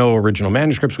we have no original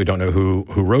manuscripts. We don't know who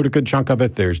wrote a good chunk of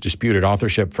it. There's disputed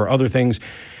authorship for other things.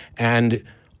 And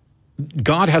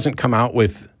God hasn't come out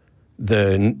with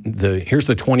here's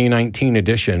the 2019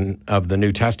 edition of the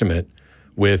New Testament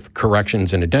with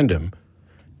corrections and addendum.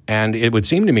 And it would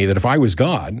seem to me that if I was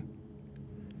God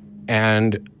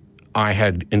and I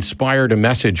had inspired a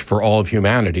message for all of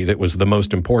humanity that was the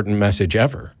most important message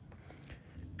ever,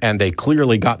 and they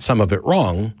clearly got some of it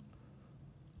wrong,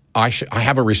 I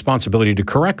have a responsibility to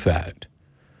correct that.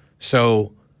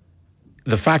 So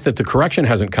the fact that the correction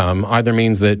hasn't come either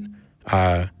means that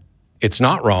it's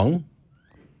not wrong,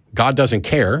 God doesn't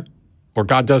care, or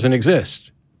God doesn't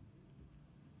exist.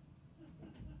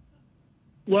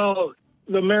 Well,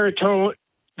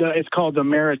 it's called the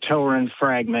Maritoran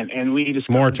fragment, and we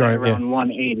discovered that around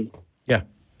 180. Yeah.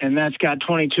 And that's got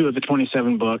 22 of the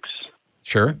 27 books.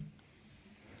 Sure.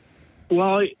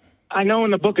 Well, I know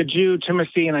in the book of Jude,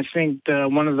 Timothy, and I think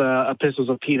one of the epistles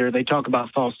of Peter, they talk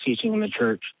about false teaching in the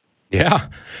church. Yeah.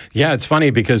 Yeah, it's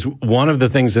funny because one of the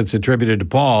things that's attributed to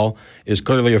Paul is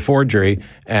clearly a forgery,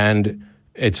 and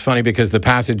it's funny because the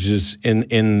passages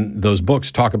in those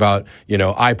books talk about,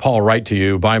 I, Paul, write to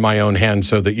you by my own hand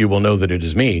so that you will know that it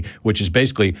is me, which is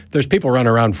basically, there's people running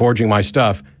around forging my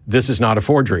stuff. This is not a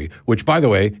forgery, which, by the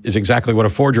way, is exactly what a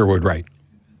forger would write.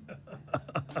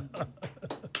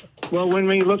 Well, when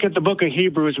we look at the book of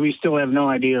Hebrews, we still have no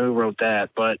idea who wrote that,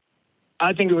 but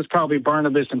I think it was probably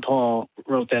Barnabas and Paul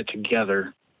wrote that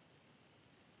together.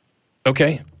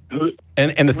 Okay.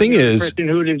 And the thing is, Christian,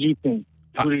 who did you think?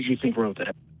 Who did you think wrote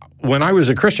that? When I was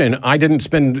a Christian, I didn't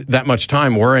spend that much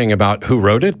time worrying about who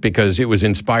wrote it because it was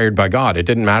inspired by God. It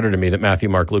didn't matter to me that Matthew,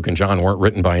 Mark, Luke, and John weren't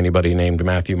written by anybody named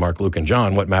Matthew, Mark, Luke, and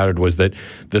John. What mattered was that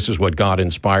this is what God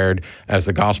inspired as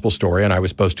the gospel story, and I was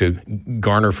supposed to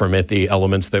garner from it the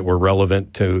elements that were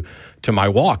relevant to my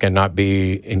walk and not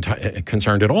be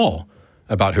concerned at all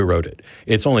about who wrote it.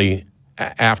 It's only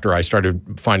after I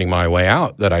started finding my way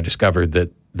out that I discovered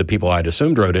that the people I'd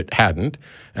assumed wrote it hadn't,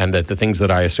 and that the things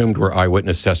that I assumed were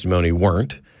eyewitness testimony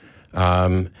weren't.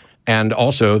 And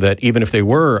also that even if they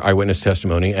were eyewitness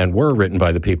testimony and were written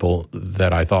by the people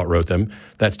that I thought wrote them,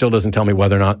 that still doesn't tell me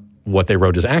whether or not what they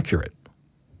wrote is accurate.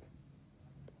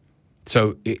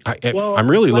 So I'm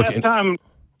really looking.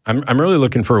 I'm really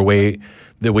looking for a way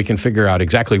that we can figure out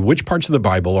exactly which parts of the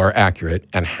Bible are accurate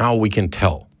and how we can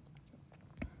tell.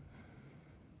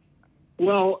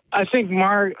 Well, I think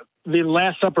the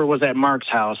Last Supper was at Mark's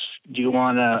house. Do you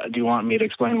want me to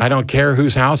explain? I don't care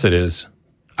whose house it is.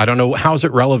 I don't know. How's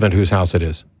it relevant whose house it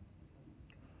is?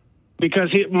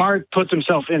 Because Mark puts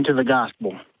himself into the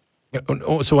gospel.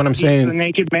 So what I'm saying, the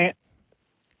naked man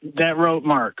that wrote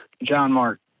John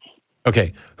Mark.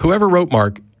 Okay, whoever wrote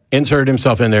Mark inserted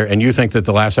himself in there, and you think that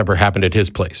the Last Supper happened at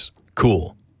his place.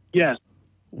 Cool. Yes.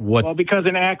 What? Well, because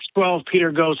in Acts 12,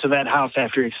 Peter goes to that house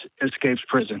after he escapes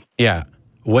prison. Yeah.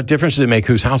 What difference does it make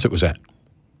whose house it was at?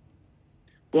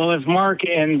 Well, if Mark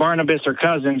and Barnabas are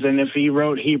cousins, and if he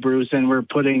wrote Hebrews, then we're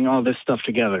putting all this stuff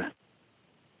together.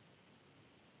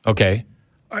 Okay.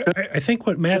 I think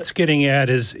what Matt's getting at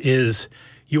is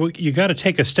you got to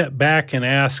take a step back and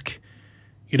ask,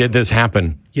 did this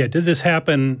happen? Yeah, did this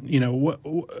happen?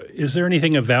 Is there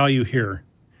anything of value here?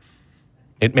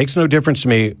 It makes no difference to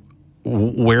me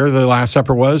where the Last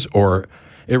Supper was, or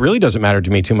it really doesn't matter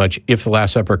to me too much if the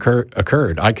Last Supper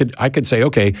occurred. I could say,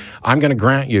 okay, I'm going to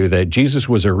grant you that Jesus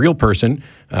was a real person,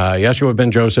 Yeshua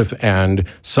ben Joseph, and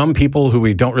some people who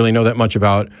we don't really know that much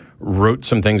about wrote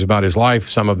some things about his life.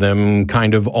 Some of them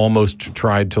kind of almost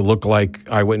tried to look like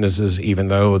eyewitnesses, even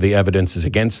though the evidence is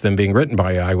against them being written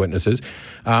by eyewitnesses.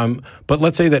 But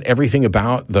let's say that everything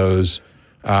about those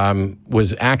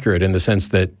was accurate in the sense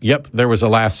that, yep, there was a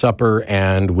Last Supper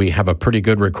and we have a pretty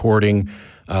good recording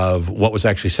of what was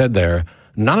actually said there.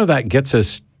 None of that gets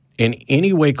us in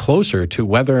any way closer to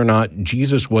whether or not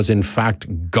Jesus was in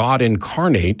fact God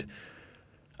incarnate,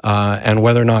 and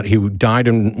whether or not he died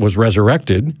and was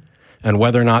resurrected, and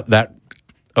whether or not that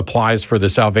applies for the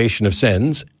salvation of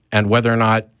sins, and whether or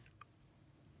not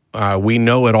we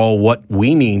know at all what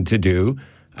we need to do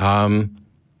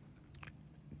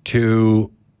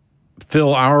to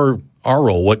fill our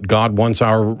role, what God wants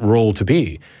our role to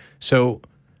be. So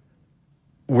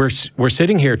we're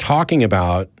sitting here talking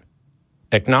about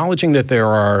acknowledging that there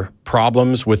are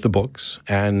problems with the books,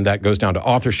 and that goes down to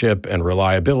authorship and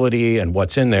reliability and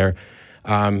what's in there.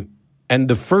 And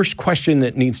the first question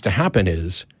that needs to happen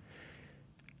is,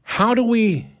 how do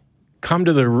we come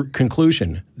to the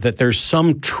conclusion that there's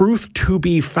some truth to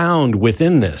be found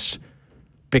within this?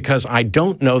 Because I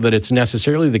don't know that it's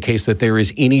necessarily the case that there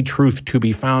is any truth to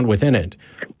be found within it,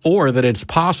 or that it's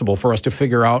possible for us to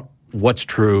figure out what's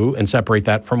true and separate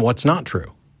that from what's not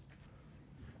true.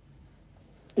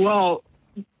 Well,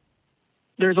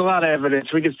 there's a lot of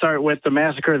evidence. We could start with the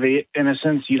massacre of the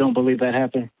innocents. You don't believe that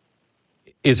happened?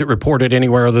 Is it reported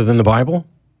anywhere other than the Bible?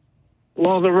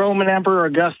 Well, the Roman Emperor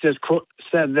Augustus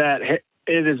said that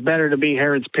it is better to be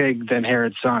Herod's pig than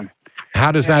Herod's son.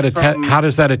 How does that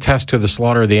attest to the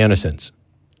slaughter of the innocents?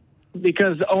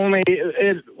 Because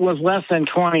it was less than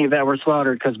 20 that were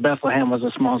slaughtered, because Bethlehem was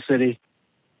a small city.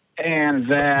 And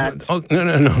that... Oh,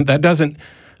 no, that doesn't...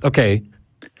 Okay.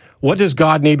 What does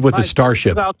God need with the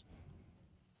starship?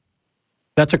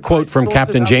 That's a quote from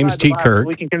Captain James T. Kirk.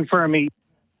 We can confirm he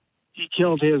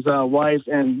killed his wife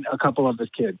and a couple of his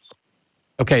kids.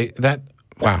 Okay,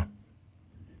 wow.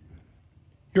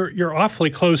 You're awfully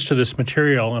close to this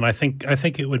material, and I think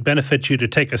it would benefit you to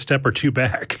take a step or two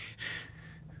back.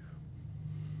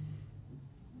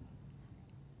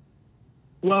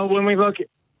 Well, when we look,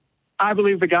 I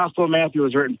believe the Gospel of Matthew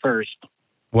was written first.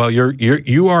 Well,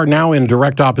 you are now in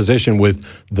direct opposition with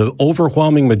the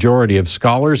overwhelming majority of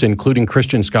scholars, including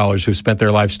Christian scholars, who spent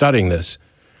their life studying this.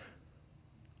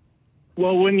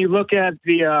 Well, when you look at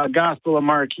the Gospel of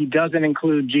Mark, he doesn't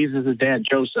include Jesus' dad,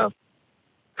 Joseph.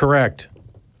 Correct.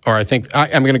 Or I think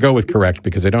I'm going to go with correct,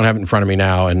 because I don't have it in front of me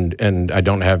now, and I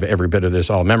don't have every bit of this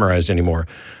all memorized anymore.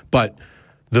 But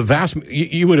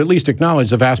you would at least acknowledge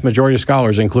the vast majority of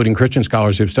scholars, including Christian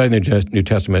scholars who've studied the New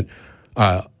Testament,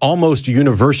 almost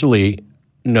universally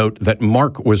note that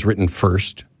Mark was written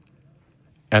first,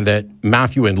 and that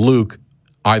Matthew and Luke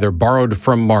either borrowed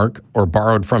from Mark or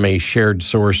borrowed from a shared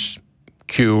source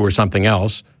Q or something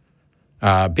else,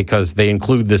 because they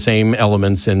include the same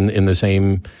elements in the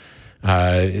same,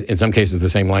 in some cases, the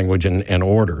same language and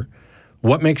order.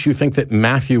 What makes you think that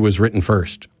Matthew was written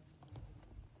first?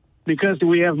 Because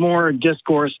we have more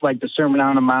discourse, like the Sermon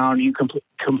on the Mount. You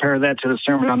compare that to the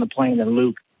Sermon on the Plain in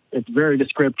Luke. It's very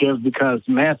descriptive, because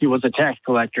Matthew was a tax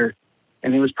collector,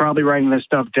 and he was probably writing this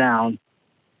stuff down.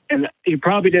 And he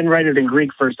probably didn't write it in Greek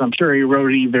first. I'm sure he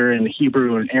wrote it either in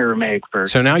Hebrew and Aramaic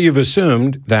first. So now you've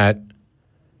assumed that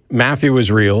Matthew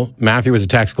was real, Matthew was a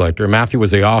tax collector, Matthew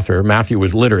was the author, Matthew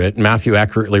was literate, Matthew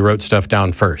accurately wrote stuff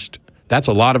down first. That's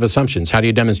a lot of assumptions. How do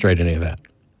you demonstrate any of that?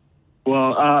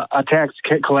 Well, a tax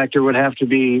collector would have to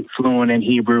be fluent in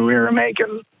Hebrew, Aramaic,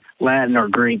 and Latin or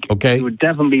Greek. Okay. He would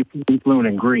definitely be fluent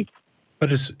in Greek.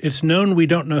 But it's known we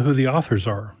don't know who the authors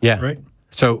are. Yeah. Right?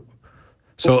 So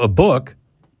a book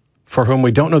for whom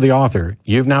we don't know the author,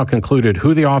 you've now concluded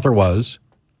who the author was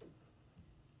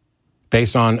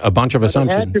based on a bunch of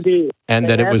assumptions, and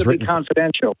that it was written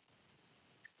confidential,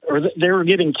 or they were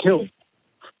getting killed.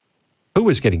 Who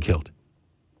was getting killed?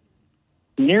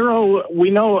 Nero. We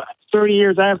know 30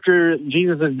 years after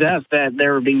Jesus' death that they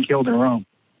were being killed in Rome.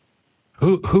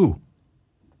 Who?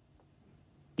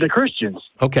 The Christians.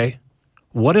 Okay.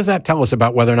 What does that tell us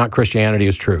about whether or not Christianity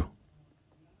is true?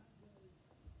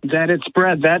 That it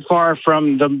spread that far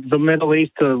from the Middle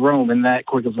East to Rome in that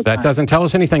quick of a time. That doesn't tell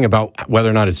us anything about whether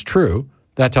or not it's true.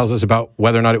 That tells us about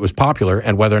whether or not it was popular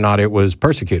and whether or not it was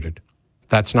persecuted.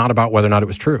 That's not about whether or not it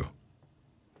was true.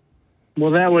 Well,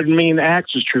 that would mean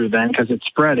Acts is true then, because it's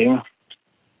spreading.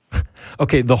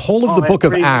 Okay, the whole of the book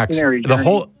of Acts,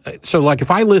 so like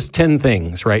if I list 10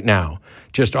 things right now,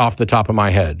 just off the top of my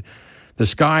head, the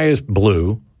sky is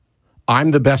blue,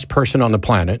 I'm the best person on the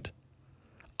planet,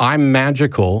 I'm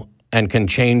magical and can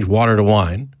change water to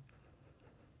wine,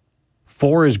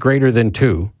 4 is greater than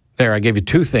 2. There, I gave you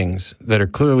 2 things that are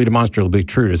clearly demonstrably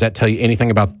true. Does that tell you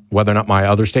anything about whether or not my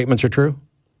other statements are true?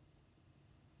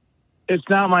 It's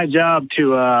not my job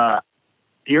to,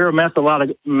 you're a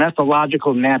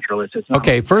methodological naturalist. It's not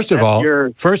okay, first of all,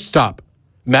 first stop.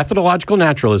 Methodological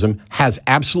naturalism has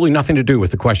absolutely nothing to do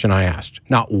with the question I asked.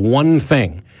 Not one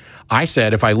thing. I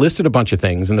said if I listed a bunch of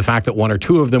things and the fact that 1 or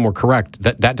 2 of them were correct,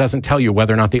 that doesn't tell you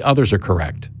whether or not the others are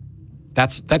correct.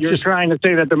 You're just trying to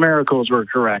say that the miracles were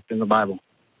correct in the Bible.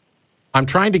 I'm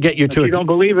trying to get you to... You don't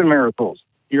believe in miracles.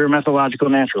 You're a methodological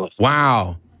naturalist.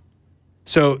 Wow.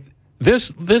 So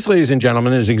This, ladies and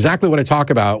gentlemen, is exactly what I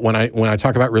talk about when I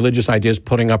talk about religious ideas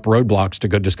putting up roadblocks to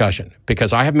good discussion.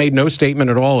 Because I have made no statement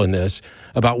at all in this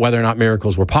about whether or not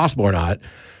miracles were possible or not.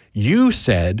 You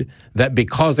said that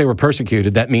because they were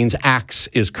persecuted, that means Acts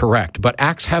is correct. But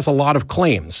Acts has a lot of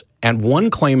claims, and one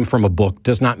claim from a book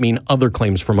does not mean other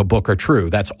claims from a book are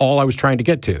true. That's all I was trying to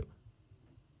get to.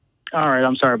 All right,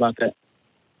 I'm sorry about that.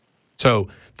 So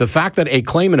the fact that a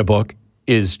claim in a book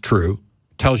is true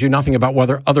tells you nothing about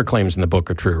whether other claims in the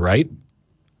book are true, right?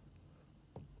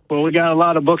 Well, we got a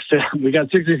lot of books we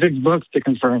got 66 books to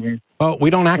confirm here. Well,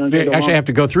 we don't actually have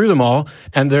to go through them all.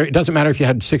 And it doesn't matter if you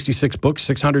had 66 books,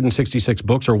 666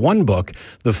 books, or one book.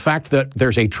 The fact that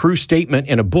there's a true statement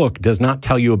in a book does not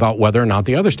tell you about whether or not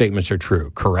the other statements are true,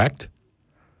 correct?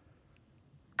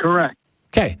 Correct.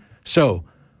 Okay, so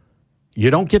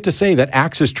you don't get to say that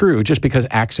Acts is true just because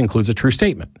Acts includes a true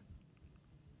statement.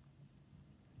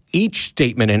 Each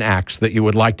statement in Acts that you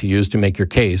would like to use to make your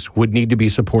case would need to be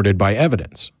supported by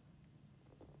evidence.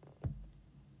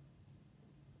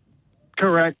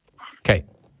 Correct. Okay.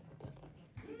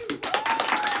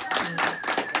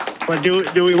 But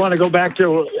do we want to go back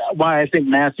to why I think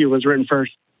Matthew was written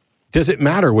first? Does it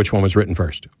matter which one was written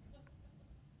first?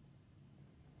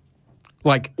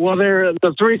 Like, Well,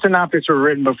 the three synoptics were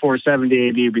written before 70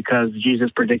 AD because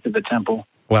Jesus predicted the temple.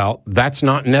 well, that's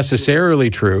not necessarily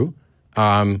true.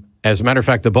 As a matter of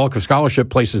fact, the bulk of scholarship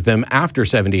places them after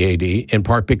 70 AD, in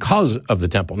part because of the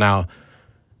temple. Now,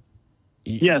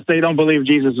 Yes, they don't believe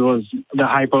Jesus was the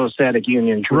hypostatic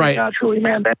union, truly Right. God, truly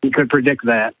man. That he could predict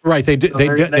that. right, they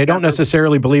don't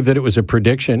necessarily believe that it was a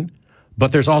prediction,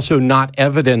 but there's also not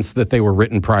evidence that they were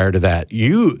written prior to that.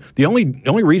 The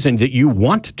only reason that you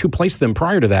want to place them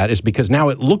prior to that is because now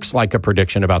it looks like a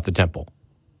prediction about the temple.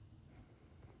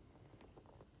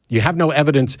 You have no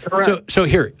evidence. So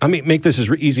here, let me make this as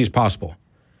easy as possible.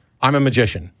 I'm a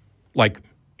magician, like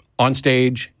on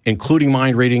stage, including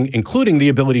mind reading, including the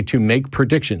ability to make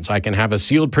predictions. I can have a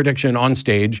sealed prediction on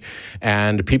stage,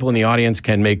 and people in the audience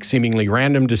can make seemingly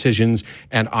random decisions,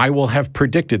 and I will have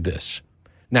predicted this.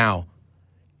 Now,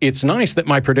 it's nice that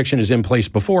my prediction is in place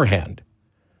beforehand,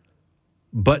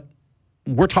 but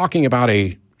we're talking about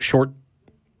a short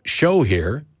show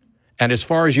here. And as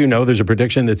far as you know, there's a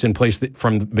prediction that's in place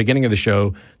from the beginning of the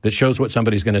show that shows what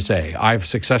somebody's going to say. I've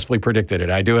successfully predicted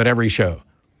it. I do it every show.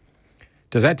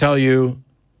 Does that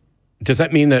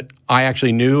mean that I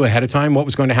actually knew ahead of time what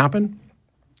was going to happen?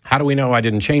 How do we know I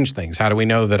didn't change things? How do we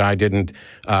know that I didn't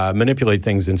manipulate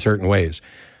things in certain ways?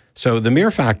 So the mere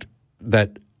fact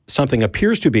that something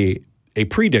appears to be a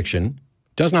prediction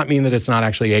does not mean that it's not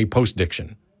actually a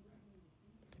postdiction.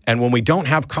 And when we don't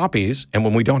have copies and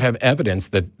when we don't have evidence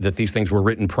that these things were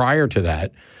written prior to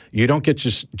that, you don't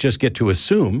just get to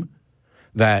assume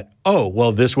that, oh,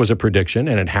 well, this was a prediction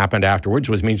and it happened afterwards,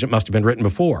 which means it must have been written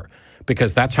before,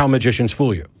 because that's how magicians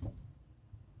fool you.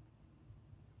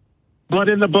 But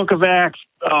in the book of Acts,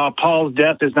 Paul's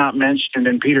death is not mentioned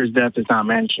and Peter's death is not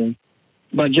mentioned.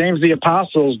 But James the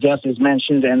Apostle's death is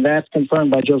mentioned, and that's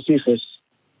confirmed by Josephus.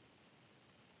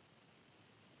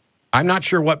 I'm not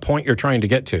sure what point you're trying to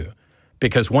get to,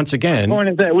 because once again... The point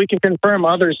is that we can confirm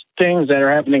other things that are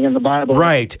happening in the Bible.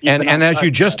 Right. And as you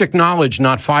just acknowledged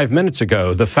not 5 minutes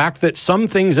ago, the fact that some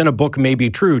things in a book may be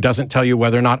true doesn't tell you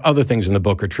whether or not other things in the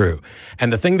book are true.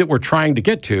 And the thing that we're trying to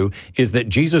get to is that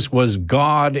Jesus was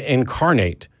God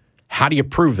incarnate. How do you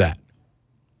prove that?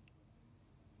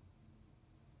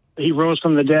 He rose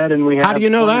from the dead, and we have... How do you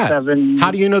know that? How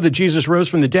do you know that Jesus rose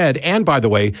from the dead? And by the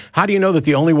way, how do you know that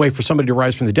the only way for somebody to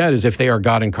rise from the dead is if they are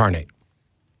God incarnate?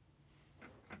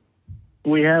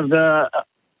 We have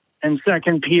in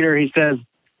 2 Peter, he says,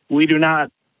 we do not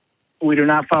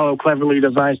follow cleverly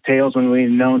devised tales when we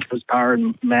know to his power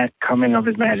and coming of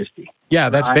his majesty. Yeah,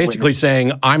 that's basically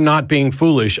saying, I'm not being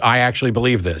foolish. I actually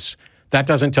believe this. That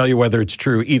doesn't tell you whether it's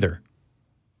true either.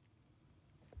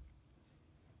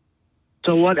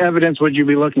 So what evidence would you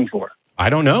be looking for? I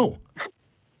don't know.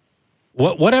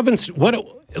 What evidence?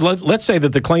 Let's say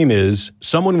that the claim is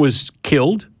someone was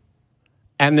killed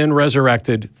and then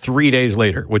resurrected 3 days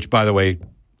later, which, by the way,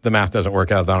 the math doesn't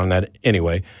work out on that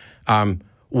anyway.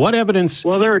 What evidence?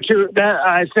 Well, there are two.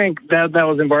 I think that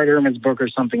was in Bart Ehrman's book or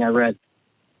something I read.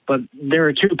 But there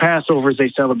are two Passovers they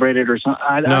celebrated or something.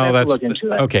 I'd have to look into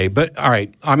that. Okay, but all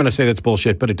right, I'm going to say that's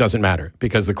bullshit, but it doesn't matter,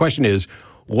 because the question is,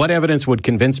 what evidence would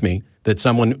convince me that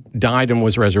someone died and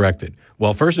was resurrected?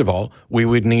 Well, first of all, we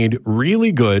would need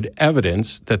really good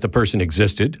evidence that the person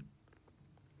existed.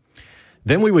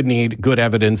 Then we would need good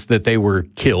evidence that they were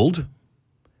killed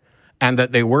and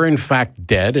that they were in fact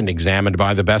dead and examined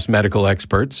by the best medical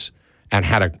experts and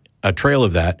had a trail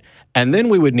of that. And then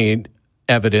we would need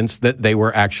evidence that they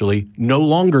were actually no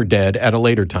longer dead at a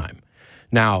later time.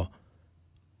 Now,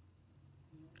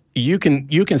 you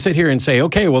can sit here and say,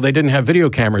 okay, well, they didn't have video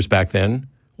cameras back then.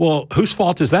 Well, whose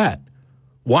fault is that?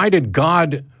 Why did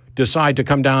God decide to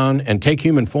come down and take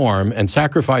human form and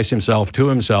sacrifice himself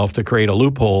to create a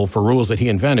loophole for rules that he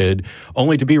invented,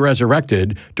 only to be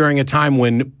resurrected during a time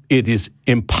when it is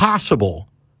impossible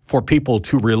for people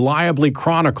to reliably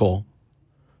chronicle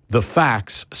the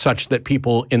facts such that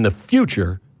people in the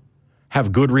future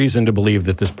have good reason to believe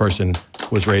that this person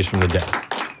was raised from the dead?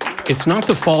 It's not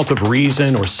the fault of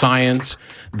reason or science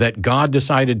that God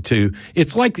decided to.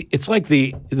 It's like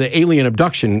the alien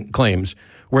abduction claims,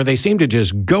 where they seem to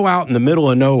just go out in the middle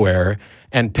of nowhere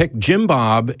and pick Jim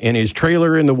Bob in his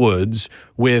trailer in the woods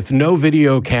with no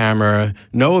video camera,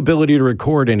 no ability to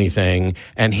record anything,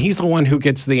 and he's the one who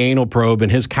gets the anal probe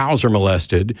and his cows are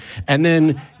molested. And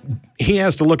then he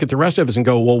has to look at the rest of us and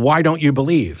go, well, why don't you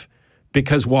believe?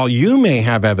 Because while you may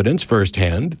have evidence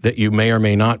firsthand that you may or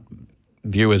may not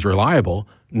view as reliable,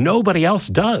 nobody else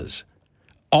does.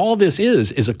 All this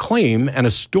is a claim and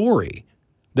a story.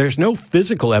 There's no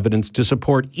physical evidence to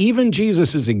support even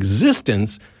Jesus'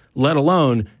 existence, let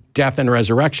alone death and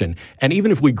resurrection. And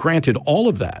even if we granted all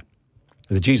of that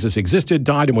Jesus existed,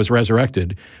 died, and was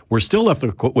resurrected, we're still left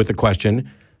with the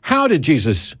question, how did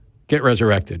Jesus get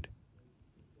resurrected?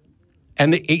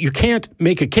 And you can't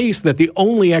make a case that the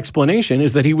only explanation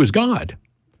is that he was God.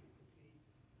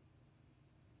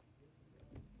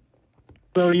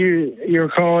 So you're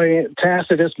calling,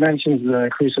 Tacitus mentions the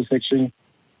crucifixion.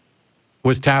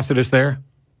 Was Tacitus there?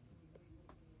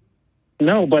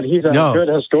 No, but he's a good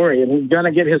historian. He's going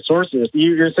to get his sources.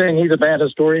 You're saying he's a bad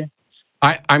historian?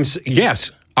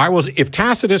 Yes. If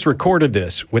Tacitus recorded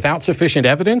this without sufficient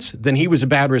evidence, then he was a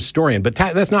bad historian. But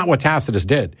that's not what Tacitus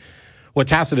did. What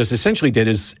Tacitus essentially did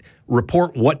is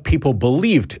report what people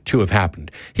believed to have happened.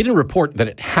 He didn't report that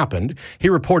it happened. He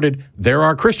reported there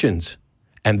are Christians,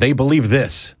 and they believe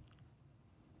this.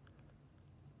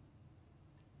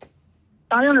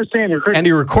 I understand you're Christian. And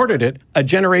he recorded it a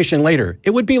generation later.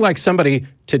 It would be like somebody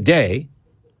today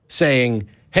saying,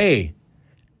 hey,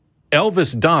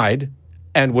 Elvis died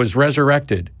and was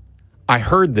resurrected. I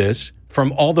heard this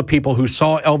from all the people who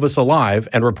saw Elvis alive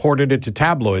and reported it to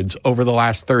tabloids over the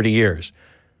last 30 years.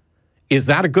 Is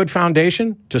that a good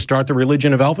foundation to start the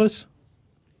religion of Elvis?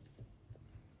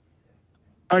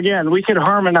 Again, we could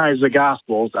harmonize the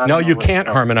Gospels. No, you can't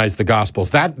harmonize the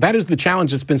Gospels. That is the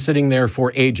challenge that's been sitting there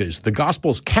for ages. The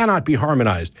Gospels cannot be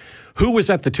harmonized. Who was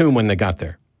at the tomb when they got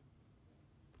there?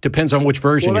 Depends on which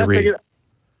version you read.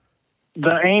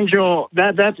 The angel,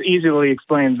 that's easily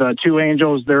explained. The two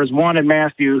angels, there's one in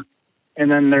Matthew,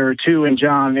 and then there are two in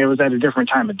John. It was at a different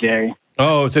time of day.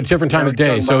 Oh, it's a different time of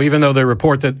day. So even though they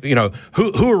report that,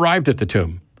 who arrived at the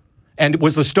tomb? And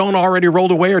was the stone already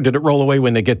rolled away, or did it roll away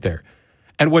when they get there?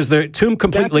 And was the tomb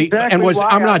completely, I'm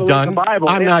not done.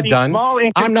 I'm not done.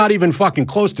 I'm not even fucking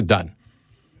close to done.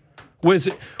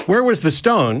 Where was the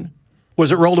stone?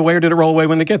 Was it rolled away, or did it roll away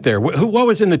when they get there? What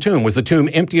was in the tomb? Was the tomb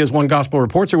empty as one gospel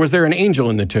reports, or was there an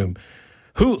angel in the tomb?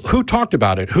 Who talked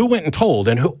about it? Who went and told?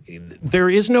 And there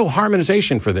is no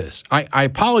harmonization for this. I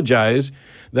apologize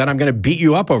that I'm going to beat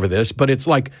you up over this, but it's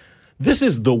like, this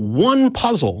is the one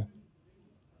puzzle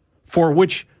for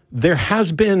which there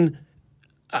has been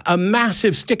a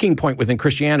massive sticking point within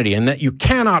Christianity, and that you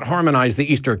cannot harmonize the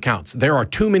Easter accounts. There are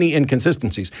too many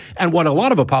inconsistencies. And what a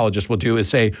lot of apologists will do is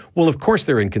say, well, of course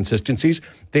there are inconsistencies.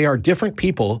 They are different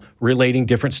people relating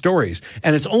different stories.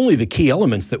 And it's only the key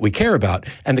elements that we care about.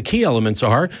 And the key elements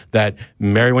are that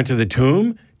Mary went to the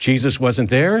tomb, Jesus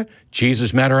wasn't there,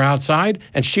 Jesus met her outside,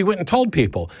 and she went and told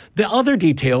people. The other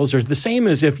details are the same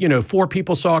as if, 4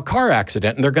 people saw a car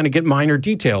accident and they're going to get minor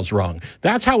details wrong.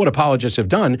 That's how what apologists have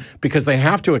done, because they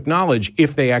have to acknowledge,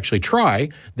 if they actually try,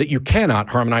 that you cannot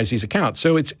harmonize these accounts.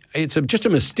 So it's just a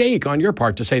mistake on your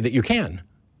part to say that you can.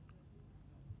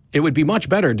 It would be much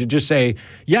better to just say,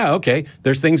 yeah, okay,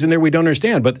 there's things in there we don't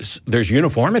understand, but there's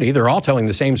uniformity. They're all telling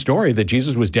the same story, that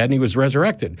Jesus was dead and he was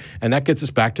resurrected. And that gets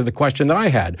us back to the question that I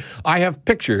had. I have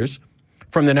pictures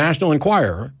from the National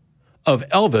Enquirer of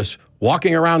Elvis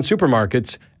walking around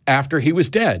supermarkets after he was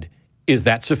dead. Is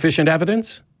that sufficient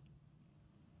evidence?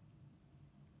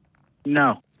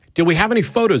 No. Do we have any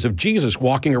photos of Jesus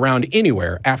walking around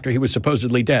anywhere after he was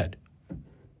supposedly dead?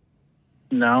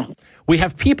 No. We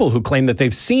have people who claim that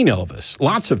they've seen Elvis,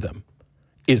 lots of them.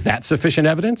 Is that sufficient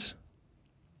evidence?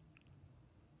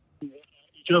 You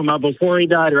talking about before he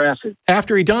died or after?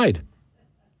 After he died.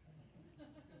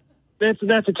 That's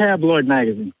a tabloid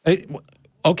magazine.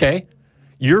 Okay.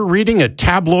 You're reading a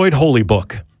tabloid holy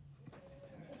book.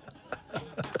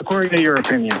 According to your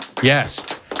opinion. Yes.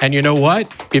 And you know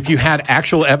what? If you had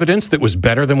actual evidence that was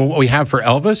better than what we have for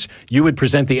Elvis, you would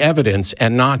present the evidence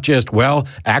and not just, well,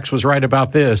 Acts was right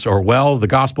about this, or, well, the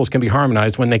Gospels can be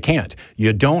harmonized when they can't.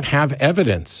 You don't have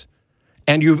evidence.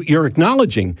 And you're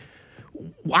acknowledging,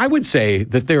 I would say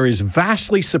that there is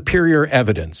vastly superior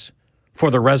evidence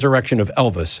for the resurrection of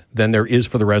Elvis than there is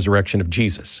for the resurrection of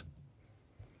Jesus.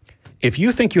 If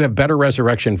you think you have better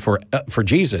resurrection for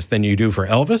Jesus than you do for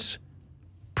Elvis,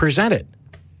 present it.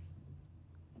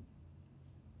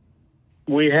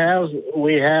 We have.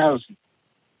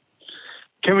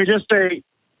 Can we just say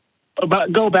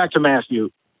go back to Matthew?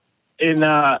 In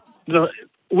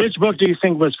which book do you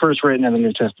think was first written in the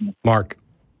New Testament? Mark.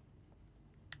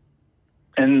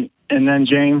 And then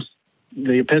James,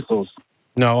 the epistles.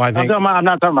 No, I think I'm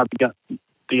not talking about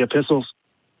the epistles.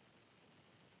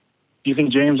 Do you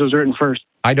think James was written first?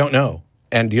 I don't know.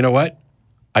 And you know what?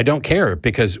 I don't care,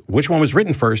 because which one was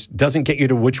written first doesn't get you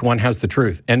to which one has the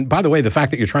truth. And by the way, the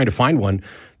fact that you're trying to find one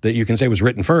that you can say was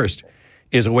written first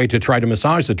is a way to try to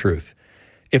massage the truth.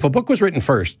 If a book was written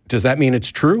first, does that mean it's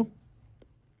true?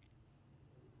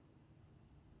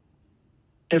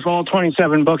 If all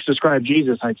 27 books describe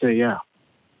Jesus, I'd say yeah.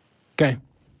 Okay.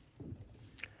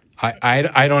 I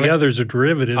don't. The others are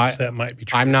derivatives. That might be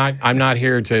true. I'm not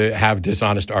here to have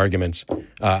dishonest arguments.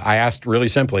 I asked really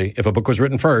simply, if a book was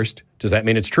written first, does that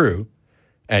mean it's true?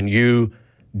 And you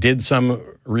did some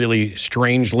really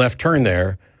strange left turn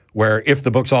there, where if the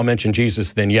books all mention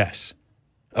Jesus, then yes.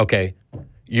 Okay.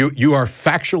 You are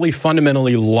factually,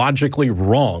 fundamentally, logically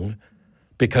wrong,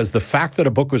 because the fact that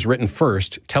a book was written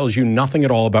first tells you nothing at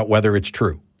all about whether it's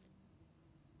true.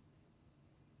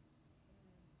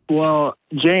 Well,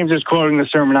 James is quoting the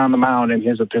Sermon on the Mount in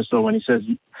his epistle when he says,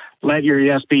 "Let your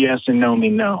yes be yes and no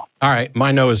mean no." All right,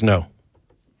 my no is no.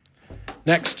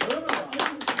 Next.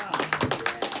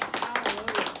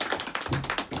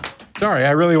 Sorry,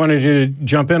 I really wanted you to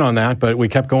jump in on that, but we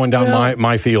kept going down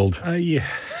my field. Yeah.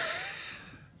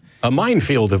 A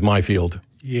minefield of my field.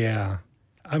 Yeah.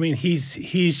 I mean,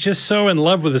 he's just so in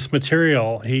love with this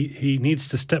material. He needs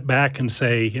to step back and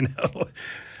say, you know,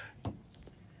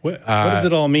 what does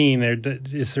it all mean?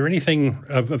 Is there anything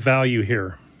of value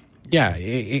here? Yeah,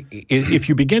 if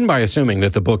you begin by assuming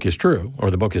that the book is true, or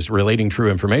the book is relating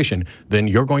true information, then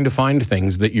you're going to find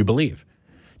things that you believe.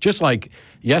 Just like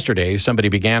yesterday, somebody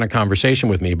began a conversation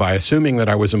with me by assuming that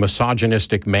I was a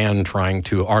misogynistic man trying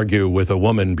to argue with a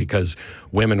woman because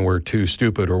women were too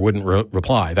stupid or wouldn't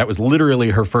reply. That was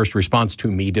literally her first response to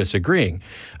me disagreeing.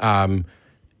 None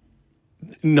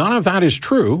of that is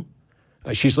true.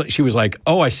 She was like,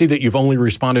 "Oh, I see that you've only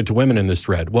responded to women in this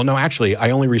thread." Well, no, actually,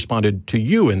 I only responded to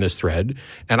you in this thread,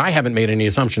 and I haven't made any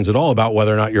assumptions at all about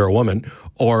whether or not you're a woman,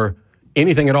 or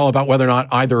anything at all about whether or not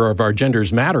either of our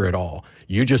genders matter at all.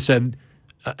 You just said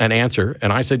an answer,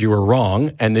 and I said you were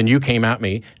wrong, and then you came at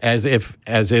me as if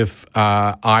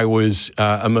I was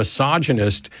a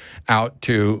misogynist out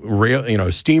to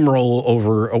steamroll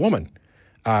over a woman.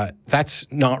 That's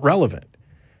not relevant.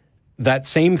 That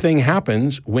same thing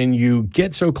happens when you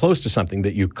get so close to something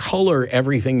that you color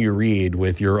everything you read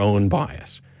with your own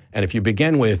bias. And if you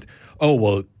begin with, "Oh,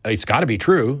 well, it's got to be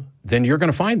true," then you're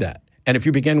going to find that. And if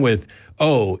you begin with,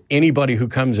 "Oh, anybody who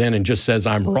comes in and just says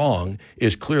I'm wrong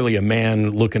is clearly a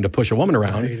man looking to push a woman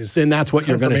around," then that's what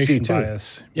you're going to see too.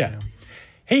 Bias. Yeah.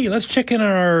 Hey, let's check in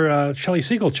on our Shelley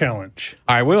Siegel challenge.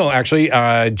 I will, actually.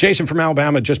 Jason from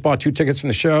Alabama just bought 2 tickets from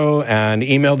the show and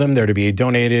emailed them. They're to be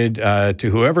donated to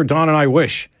whoever Don and I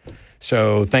wish.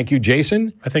 So thank you,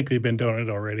 Jason. I think they've been donated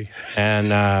already.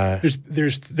 And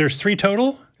there's 3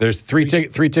 total? There's three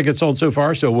tickets sold so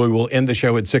far, so we will end the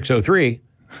show at 6:03.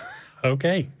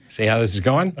 Okay. See how this is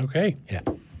going? Okay. Yeah.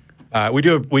 We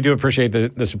do appreciate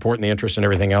the support and the interest and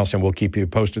everything else, and we'll keep you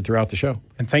posted throughout the show.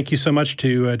 And thank you so much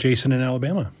to Jason in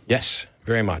Alabama. Yes,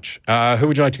 very much. Who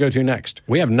would you like to go to next?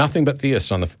 We have nothing but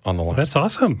theists on the line. That's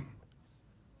awesome.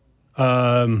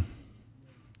 How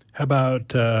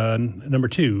about number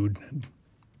 2?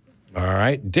 All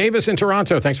right. Davis in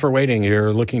Toronto, thanks for waiting.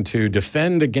 You're looking to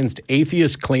defend against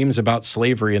atheist claims about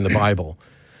slavery in the Bible.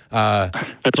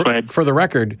 That's right. For the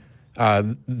record,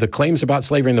 the claims about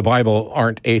slavery in the Bible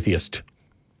aren't atheist.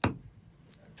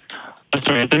 That's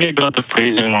right. I think I got the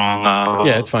phrasing wrong.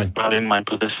 Yeah, it's fine. About in my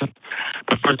position.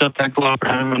 But first up, thanks a lot for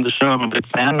having me on the show. I'm a big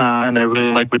fan, and I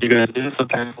really like what you guys do, so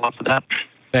thanks a lot for that.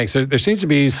 Thanks. So there seems to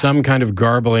be some kind of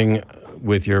garbling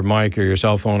with your mic or your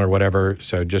cell phone or whatever,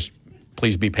 so just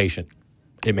please be patient.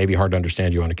 It may be hard to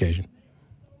understand you on occasion.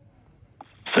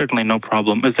 Certainly, no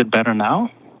problem. Is it better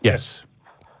now? Yes.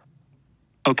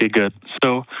 Okay, good.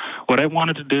 So what I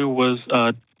wanted to do was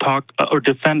talk or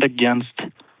defend against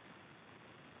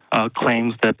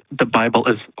claims that the Bible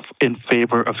is in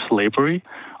favor of slavery,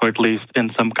 or at least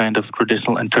in some kind of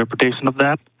traditional interpretation of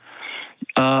that.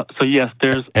 So yes,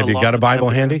 there's. Have you got a Bible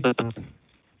handy? Because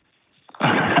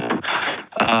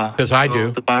I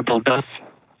do. The Bible does.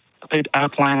 It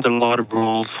outlines a lot of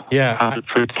rules. Yeah, how to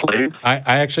treat slaves. I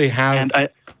actually have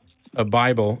a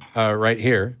Bible right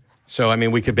here. So, I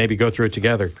mean, we could maybe go through it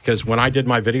together, because when I did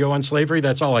my video on slavery,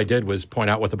 that's all I did was point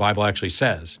out what the Bible actually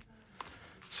says.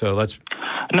 So let's...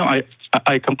 No, I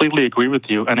completely agree with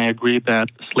you, and I agree that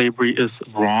slavery is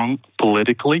wrong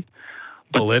politically.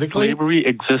 But politically? Slavery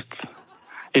exists.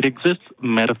 It exists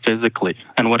metaphysically.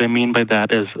 And what I mean by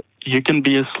that is you can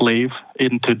be a slave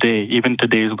in today, even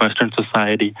today's Western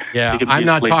society. Yeah, I'm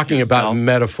not talking about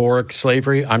metaphoric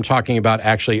slavery. I'm talking about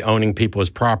actually owning people as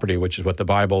property, which is what the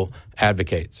Bible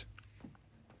advocates.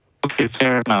 Okay,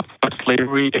 fair enough. But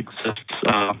slavery exists.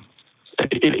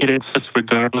 It exists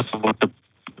regardless of what the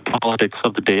politics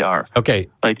of the day are. Okay.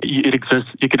 Like, it exists.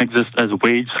 You can exist as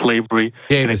wage slavery. Davis,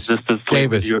 you can exist as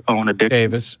slavery to your own addiction.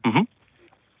 Davis.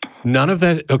 None of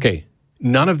that. Okay.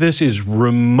 None of this is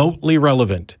remotely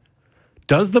relevant.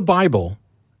 Does the Bible,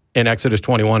 in Exodus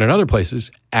 21 and other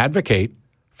places, advocate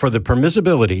for the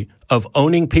permissibility of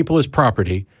owning people as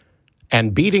property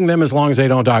and beating them as long as they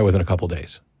don't die within a couple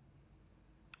days?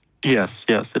 Yes,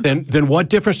 yes. Then what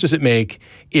difference does it make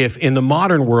if in the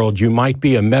modern world you might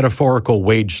be a metaphorical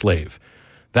wage slave?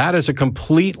 That is a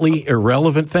completely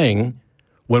irrelevant thing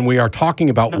when we are talking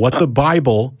about what the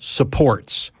Bible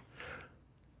supports.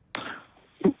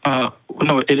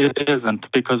 No, it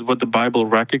isn't, because what the Bible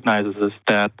recognizes is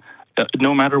that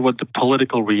no matter what the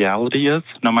political reality is,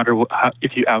 no matter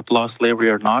if you outlaw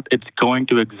slavery or not, it's going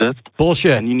to exist.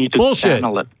 Bullshit. And you need to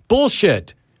channel it.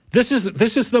 Bullshit. This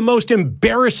is the most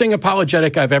embarrassing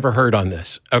apologetic I've ever heard on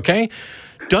this, okay?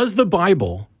 Does the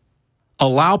Bible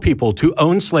allow people to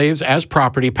own slaves as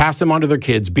property, pass them on to their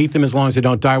kids, beat them as long as they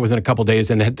don't die within a couple days,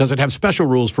 and does it have special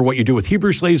rules for what you do with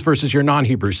Hebrew slaves versus your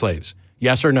non-Hebrew slaves?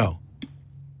 Yes or no?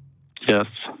 Yes.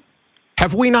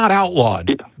 Have we not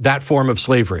outlawed that form of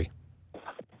slavery?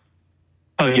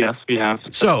 Oh, yes, we have.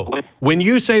 So, when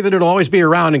you say that it'll always be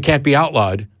around and can't be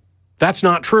outlawed, that's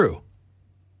not true.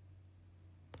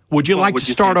 Would you like to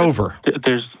start over?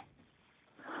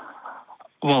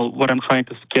 What I'm trying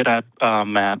to get at,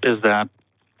 Matt, is that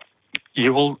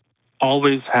you will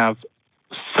always have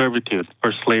servitude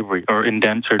or slavery or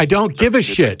indentured. I don't give a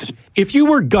shit. If you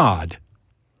were God,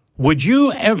 would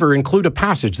you ever include a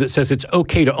passage that says it's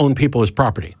okay to own people as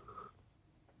property?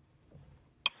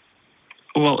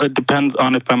 Well, it depends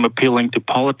on if I'm appealing to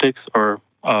politics or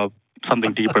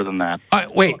something deeper than that.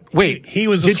 Wait. He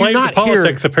was a slave to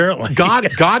politics, apparently.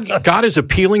 God is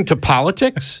appealing to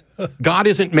politics? God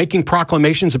isn't making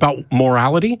proclamations about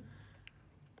morality?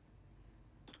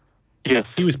 Yes.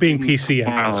 He was being PC.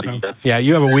 Yes. Yeah,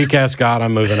 you have a weak-ass God.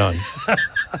 I'm moving on.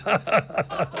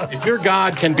 If your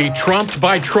God can be trumped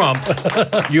by Trump,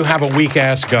 you have a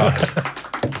weak-ass God.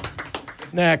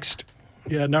 Next.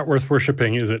 Yeah, not worth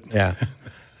worshiping, is it? Yeah.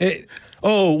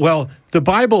 The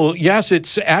Bible, yes,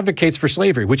 it advocates for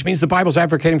slavery, which means the Bible's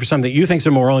advocating for something that you think is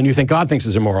immoral and you think God thinks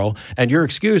is immoral, and your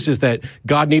excuse is that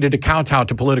God needed to kowtow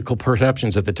to political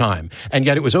perceptions at the time. And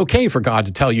yet it was okay for God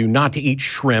to tell you not to eat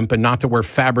shrimp and not to wear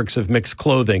fabrics of mixed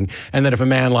clothing, and that if a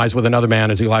man lies with another man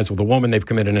as he lies with a woman, they've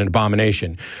committed an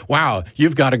abomination. Wow,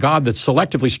 you've got a God that's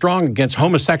selectively strong against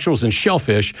homosexuals and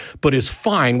shellfish, but is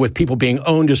fine with people being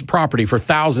owned as property for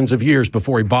thousands of years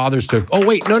before he bothers to,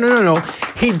 no.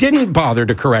 He didn't bother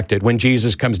to correct it when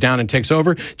Jesus comes down and takes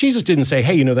over. Jesus didn't say,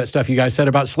 hey, you know that stuff you guys said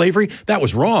about slavery? That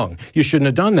was wrong. You shouldn't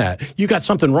have done that. You got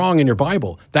something wrong in your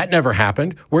Bible. That never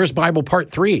happened. Where's Bible part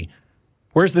 3?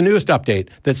 Where's the newest update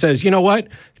that says, you know what?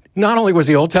 Not only was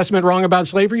the Old Testament wrong about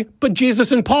slavery, but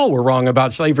Jesus and Paul were wrong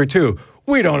about slavery too.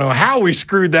 We don't know how we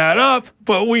screwed that up,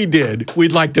 but we did.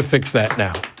 We'd like to fix that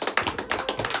now.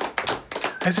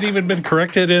 Has it even been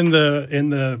corrected in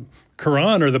the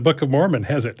Quran or the Book of Mormon,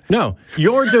 has it? No.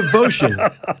 Your devotion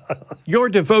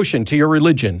to your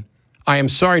religion, I am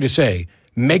sorry to say,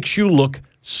 makes you look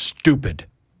stupid.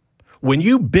 When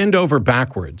you bend over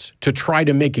backwards to try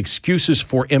to make excuses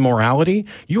for immorality,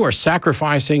 you are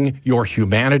sacrificing your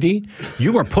humanity.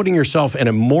 You are putting yourself in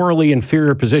a morally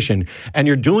inferior position, and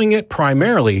you're doing it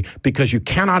primarily because you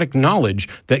cannot acknowledge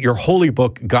that your holy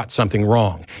book got something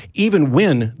wrong. Even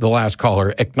when the last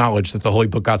caller acknowledged that the holy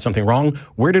book got something wrong,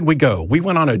 where did we go? We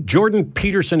went on a Jordan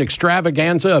Peterson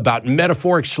extravaganza about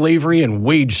metaphoric slavery and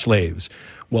wage slaves.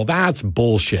 Well, that's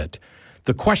bullshit.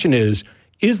 The question is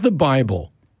the Bible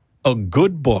a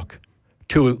good book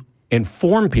to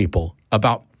inform people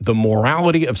about the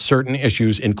morality of certain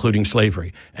issues, including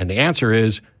slavery? And the answer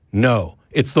is no.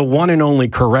 It's the one and only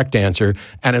correct answer.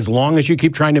 And as long as you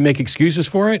keep trying to make excuses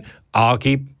for it, I'll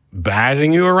keep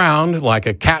batting you around like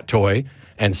a cat toy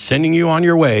and sending you on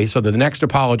your way so that the next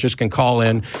apologist can call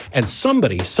in and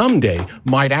somebody someday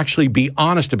might actually be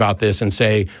honest about this and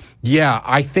say, yeah,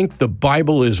 I think the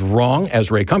Bible is wrong,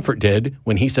 as Ray Comfort did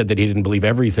when he said that he didn't believe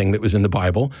everything that was in the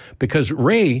Bible, because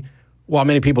Ray, while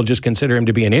many people just consider him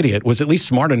to be an idiot, was at least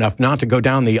smart enough not to go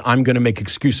down the I'm going to make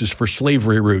excuses for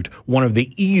slavery route, one of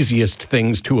the easiest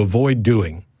things to avoid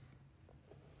doing.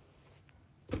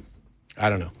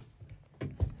 I don't know.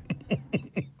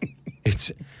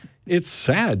 It's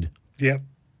sad. Yep.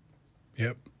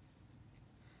 Yep.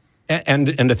 And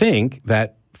to think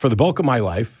that for the bulk of my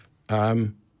life, I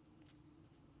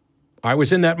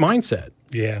was in that mindset.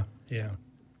 Yeah. Yeah.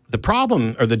 The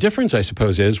problem, or the difference, I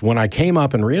suppose, is when I came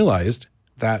up and realized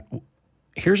that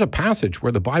here's a passage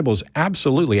where the Bible is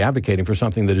absolutely advocating for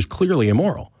something that is clearly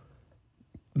immoral,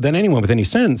 that anyone with any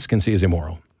sense can see as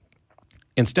immoral.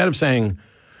 Instead of saying,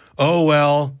 oh,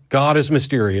 well, God is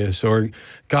mysterious, or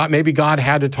maybe God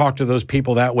had to talk to those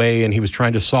people that way and he was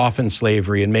trying to soften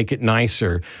slavery and make it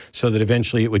nicer so that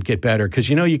eventually it would get better. Because,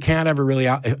 you know, you can't ever really,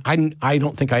 I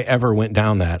don't think I ever went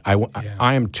down that.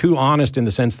 I am too honest in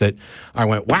the sense that I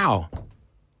went, wow,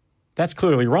 that's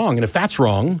clearly wrong. And if that's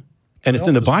wrong and it's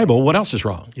in the Bible, what else is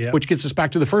wrong? Yeah. Which gets us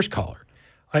back to the first caller.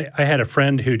 I had a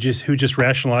friend who just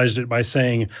rationalized it by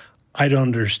saying, I don't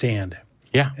understand.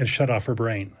 Yeah. And shut off her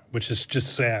brain, which is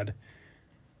just sad.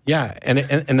 Yeah, and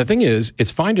the thing is, it's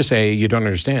fine to say you don't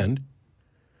understand.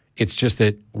 It's just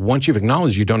that once you've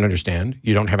acknowledged you don't understand,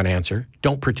 you don't have an answer,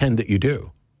 don't pretend that you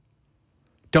do.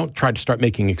 Don't try to start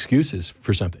making excuses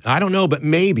for something. I don't know, but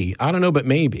maybe. I don't know, but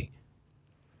maybe.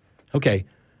 Okay,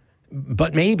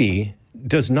 but maybe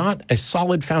does not a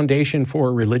solid foundation for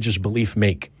a religious belief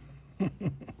make?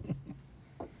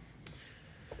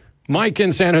 Mike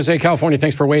in San Jose, California,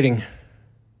 thanks for waiting.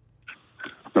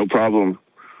 No problem.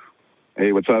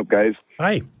 Hey, what's up, guys?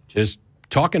 Hi. Just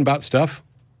talking about stuff.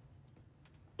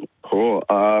 Cool.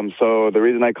 So the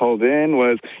reason I called in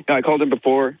was, I called in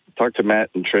before, talked to Matt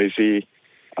and Tracy,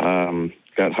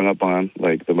 got hung up on,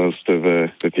 like the most of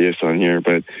the theists on here,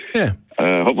 but yeah.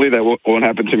 Hopefully that won't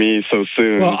happen to me so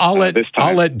soon. Well,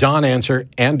 I'll let Don answer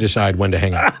and decide when to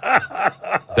hang up.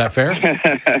 Is that fair?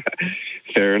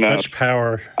 Fair enough. Much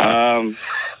power.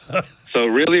 So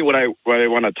really what I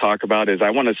want to talk about is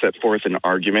I want to set forth an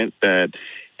argument that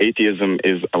atheism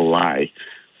is a lie.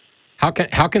 How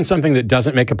can something that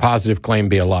doesn't make a positive claim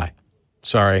be a lie?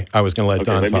 Sorry, I was going to let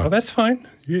Don talk. Oh, that's fine.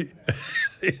 Yeah.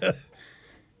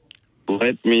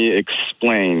 Let me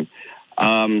explain.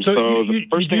 So the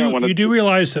first thing I want to... You do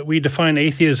realize that we define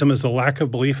atheism as the lack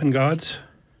of belief in gods?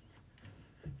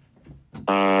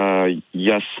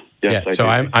 Yes. Yeah, so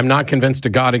I'm not convinced a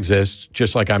God exists,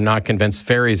 just like I'm not convinced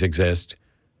fairies exist.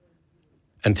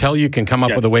 Until you can come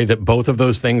up with a way that both of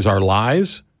those things are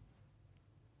lies,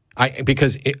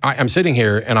 because I'm sitting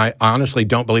here and I honestly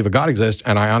don't believe a God exists,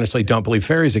 and I honestly don't believe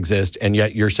fairies exist, and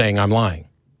yet you're saying I'm lying.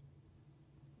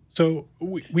 So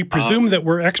we presume that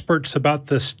we're experts about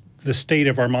the state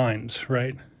of our minds,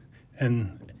 right?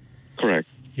 And correct.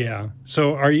 Yeah.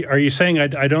 So are you saying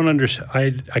I don't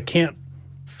understand? I can't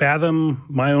fathom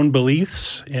my own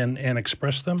beliefs and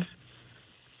express them?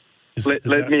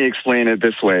 Let me explain it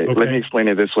this way. Okay. Let me explain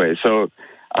it this way. So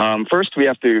first we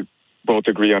have to both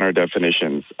agree on our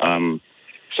definitions.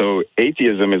 So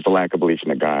atheism is the lack of belief in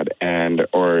a God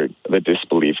or the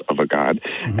disbelief of a God.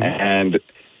 Mm-hmm. And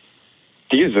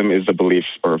theism is the belief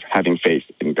or having faith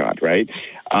in God, right?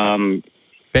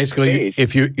 Basically,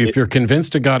 if you're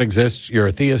convinced a God exists, you're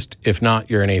a theist. If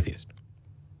not, you're an atheist.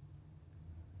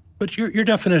 But your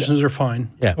definitions are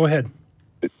fine. Yeah. Go ahead.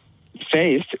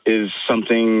 Faith is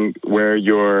something where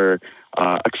you're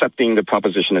accepting the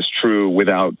proposition as true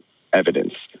without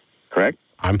evidence, correct?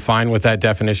 I'm fine with that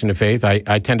definition of faith.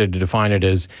 I tended to define it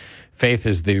as faith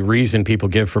is the reason people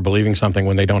give for believing something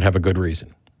when they don't have a good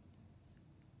reason.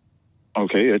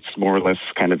 Okay, it's more or less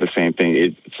kind of the same thing.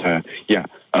 It's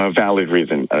a valid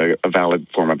reason, a valid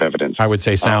form of evidence. I would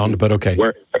say sound, but okay.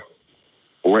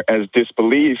 Whereas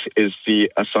disbelief is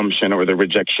the assumption or the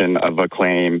rejection of a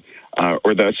claim,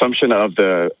 or the assumption of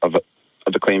the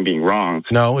claim being wrong.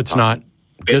 No, it's not.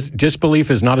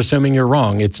 Disbelief is not assuming you're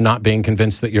wrong. It's not being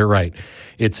convinced that you're right.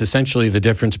 It's essentially the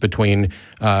difference between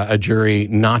a jury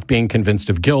not being convinced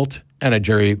of guilt and a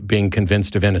jury being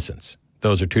convinced of innocence.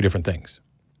 Those are two different things.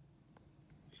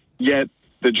 Yet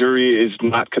the jury is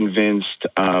not convinced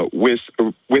with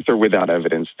or without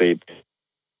evidence. The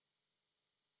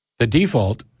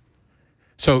default.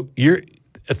 So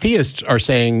atheists are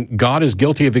saying God is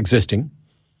guilty of existing.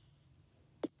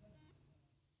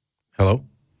 Hello?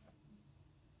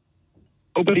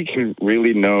 nobody can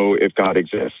really know if God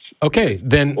exists. Okay,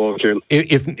 then Well,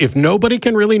 if nobody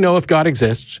can really know if God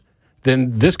exists,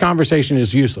 then this conversation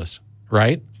is useless,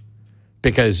 right?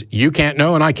 Because you can't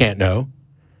know and I can't know.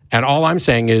 And all I'm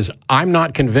saying is I'm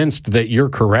not convinced that you're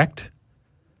correct,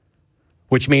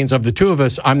 which means of the two of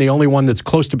us, I'm the only one that's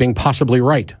close to being possibly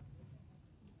right.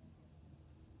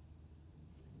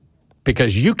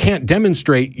 Because you can't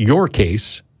demonstrate your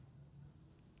case.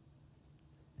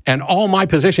 And all my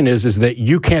position is that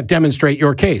you can't demonstrate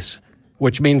your case,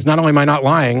 which means not only am I not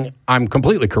lying, I'm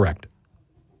completely correct.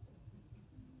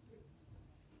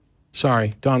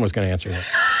 Sorry, Don was going to answer that.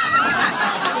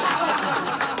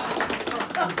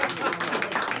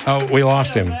 Oh, we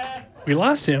lost him. We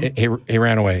lost him. He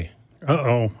ran away.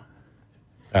 Uh-oh.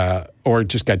 Or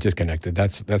just got disconnected.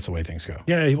 That's the way things go.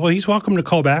 Yeah, well, he's welcome to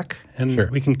call back, and Sure.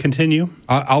 we can continue.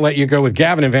 I'll let you go with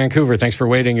Gavin in Vancouver. Thanks for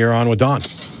waiting. You're on with Don.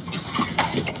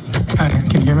 Hi,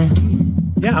 can you hear me?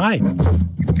 Yeah, hi.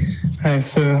 Hi,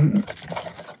 so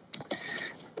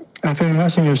I've been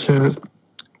watching your show.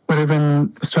 What I've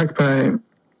been struck by,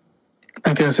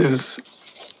 I guess, is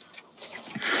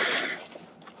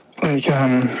like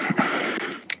your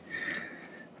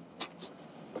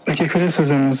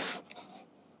criticisms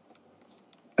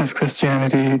of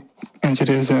Christianity and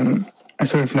Judaism are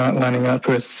sort of not lining up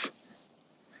with,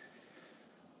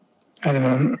 I don't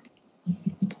know,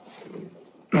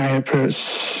 my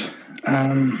approach.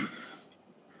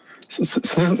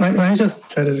 So let me just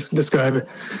try to describe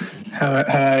how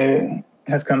I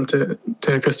have come to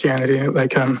Christianity.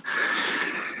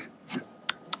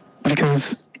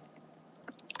 Because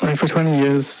for 20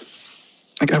 years,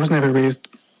 I was never raised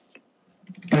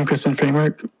in a Christian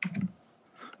framework,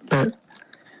 but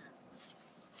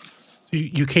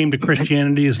You came to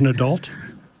Christianity as an adult?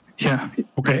 yeah.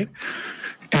 Okay.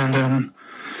 And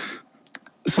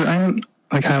so I'm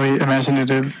highly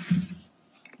imaginative,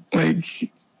 in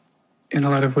a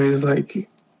lot of ways. I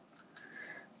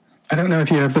don't know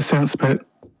if you have the sense, but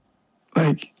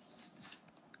do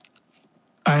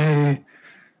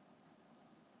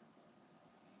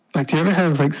you ever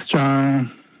have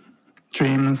strong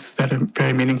dreams that are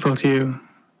very meaningful to you?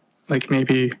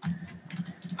 Maybe.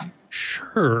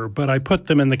 Sure, but I put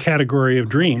them in the category of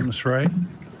dreams, right?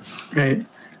 Right.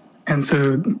 And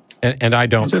so. And I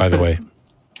don't, by the way.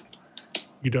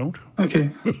 You don't? Okay.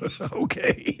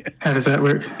 Okay. How does that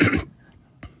work?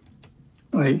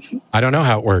 I don't know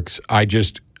how it works. I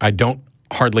don't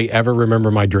hardly ever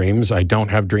remember my dreams. I don't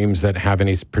have dreams that have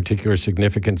any particular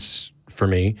significance for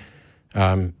me.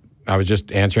 I was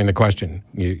just answering the question.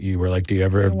 You were like, do you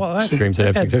ever have dreams that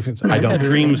have significance? I don't. I had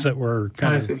dreams that were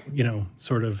kind of,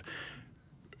 sort of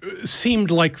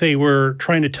seemed like they were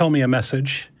trying to tell me a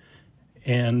message.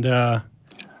 And I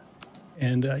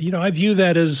view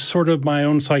that as sort of my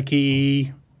own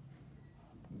psyche,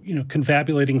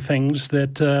 confabulating things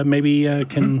that maybe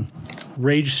can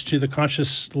raise to the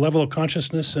conscious level of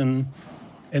consciousness and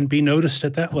be noticed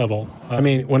at that level. I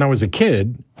mean, when I was a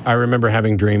kid, I remember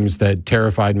having dreams that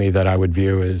terrified me that I would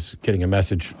view as getting a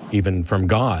message even from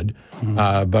God,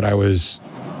 but I was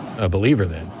a believer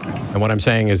then. And what I'm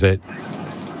saying is that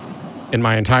in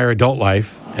my entire adult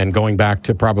life, and going back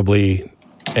to probably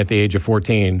at the age of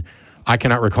 14, I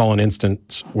cannot recall an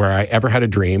instance where I ever had a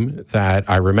dream that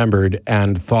I remembered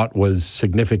and thought was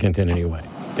significant in any way.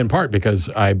 In part because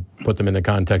I put them in the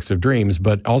context of dreams,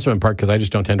 but also in part because I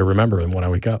just don't tend to remember them when I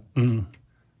wake up. Mm.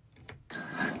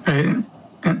 Right.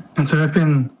 And so I've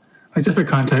been, just for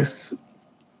context,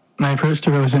 my approach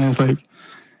to religion is I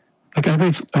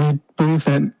believe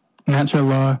that natural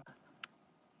law,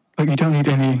 you don't need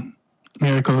any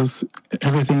miracles.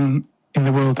 Everything in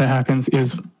the world that happens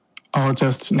is all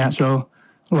just natural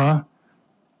law.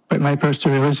 But my approach to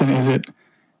religion is it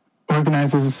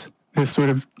organizes this sort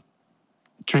of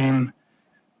dream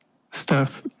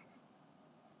stuff,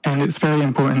 and it's very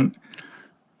important.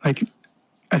 I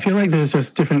feel like there's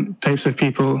just different types of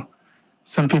people.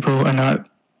 Some people are not,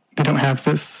 they don't have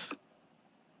this.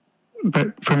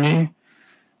 But for me,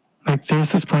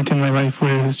 there's this point in my life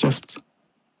where it's just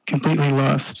completely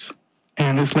lost.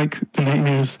 And it's like the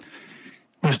nightmares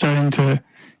were starting to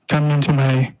come into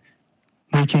my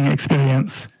waking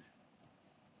experience.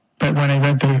 But when I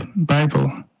read the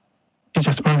Bible, it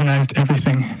just organized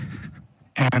everything.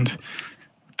 And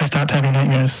I stopped having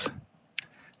nightmares.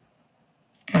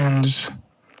 And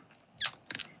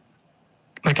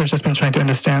I've just been trying to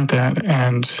understand that.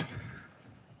 And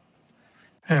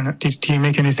I don't know, do you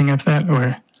make anything of that?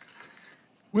 Or?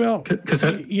 Well,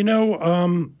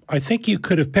 I think you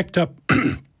could have picked up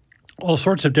all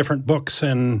sorts of different books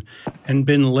and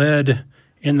been led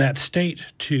in that state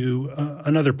to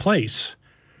another place.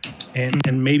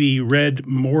 and maybe read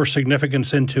more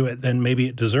significance into it than maybe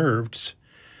it deserved.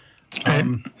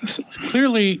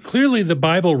 Clearly, the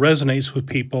Bible resonates with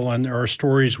people, and there are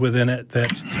stories within it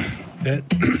that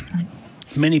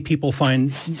many people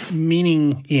find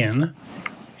meaning in,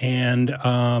 and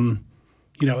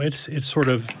it's sort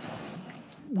of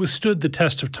withstood the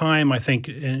test of time, I think,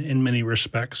 in many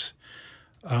respects.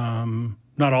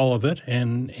 Not all of it,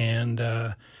 and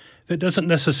that doesn't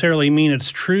necessarily mean it's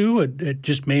true. It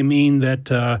just may mean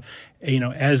that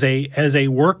as a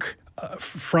work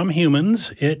from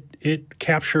humans, it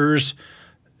captures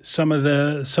some of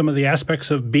the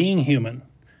aspects of being human.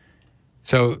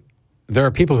 So there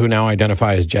are people who now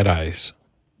identify as Jedis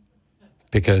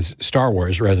because Star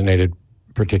Wars resonated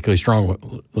particularly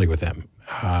strongly with them.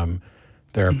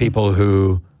 There are people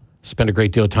who spend a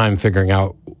great deal of time figuring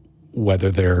out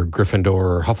whether they're Gryffindor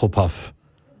or Hufflepuff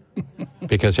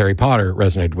because Harry Potter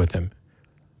resonated with them.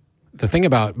 The thing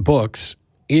about books,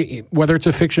 whether it's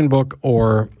a fiction book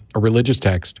or a religious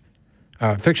text,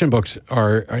 fiction books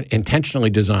are intentionally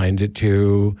designed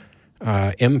to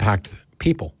impact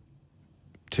people,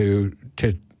 to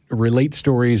relate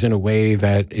stories in a way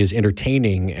that is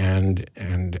entertaining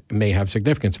and may have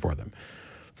significance for them.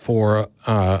 For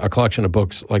a collection of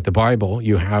books like the Bible,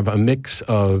 you have a mix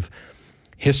of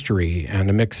history and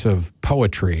a mix of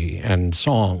poetry and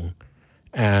song,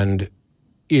 and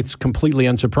it's completely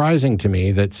unsurprising to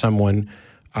me that someone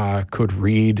could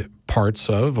read parts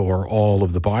of or all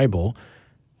of the Bible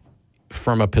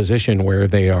from a position where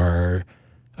they are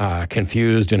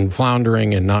confused and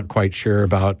floundering and not quite sure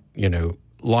about,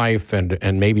 life,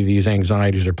 and maybe these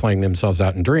anxieties are playing themselves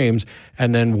out in dreams.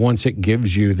 And then once it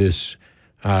gives you this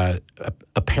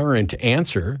apparent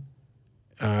answer,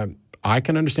 I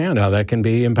can understand how that can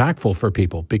be impactful for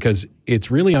people because it's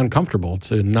really uncomfortable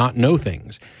to not know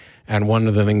things. And one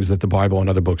of the things that the Bible and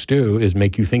other books do is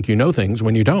make you think you know things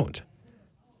when you don't.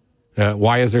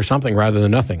 Why is there something rather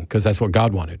than nothing? Because that's what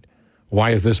God wanted.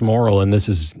 Why is this moral and this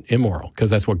is immoral?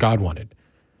 Because that's what God wanted.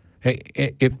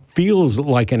 It feels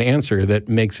like an answer that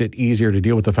makes it easier to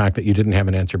deal with the fact that you didn't have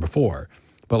an answer before.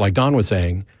 But like Don was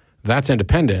saying, that's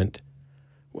independent.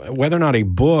 Whether or not a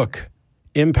book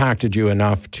impacted you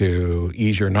enough to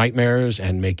ease your nightmares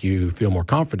and make you feel more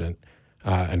confident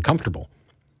and comfortable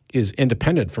is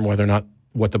independent from whether or not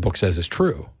what the book says is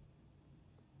true.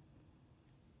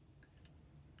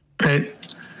 Right.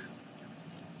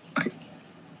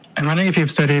 I'm wondering if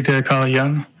you've studied Carl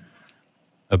Jung.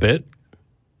 A bit.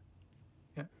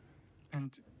 Yeah.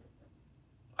 And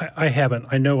I haven't.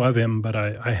 I know of him, but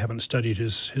I haven't studied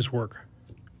his work.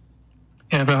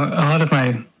 Yeah, well, a lot of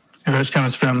my research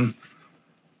comes from,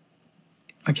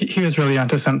 he was really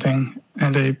onto something,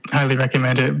 and I highly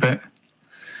recommend it, but...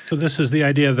 So this is the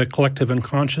idea of the collective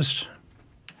unconscious?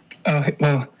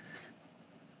 Well,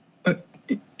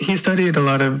 he studied a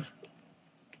lot of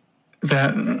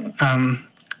that.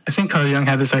 I think Carl Jung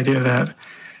had this idea that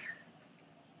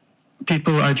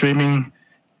people are dreaming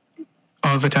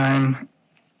all the time,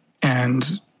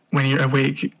 and when you're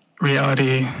awake,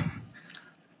 reality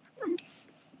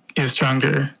is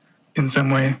stronger in some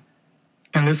way.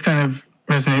 And this kind of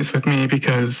resonates with me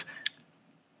because,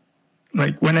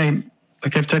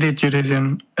 I've studied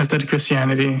Judaism, I've studied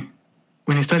Christianity.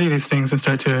 When you study these things and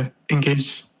start to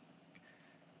engage,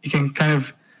 you can kind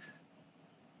of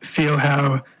feel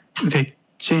how they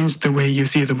change the way you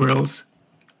see the world.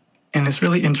 And it's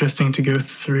really interesting to go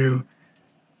through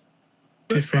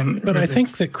different... But I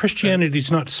think that Christianity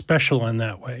is not special in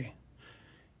that way.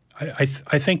 I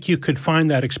think you could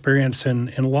find that experience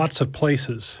in lots of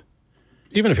places.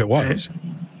 Even if it was. Right.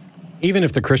 Even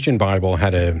if the Christian Bible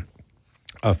had a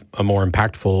more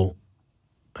impactful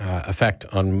effect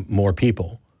on more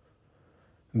people,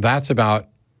 that's about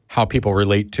how people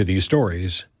relate to these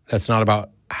stories. That's not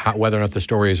about whether or not the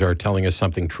stories are telling us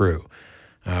something true.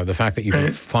 The fact that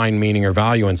you find meaning or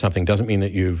value in something doesn't mean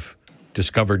that you've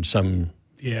discovered some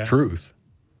truth.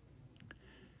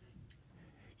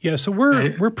 Yeah, so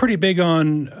we're pretty big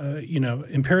on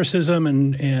empiricism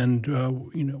and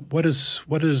what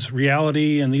is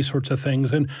reality and these sorts of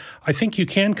things, and I think you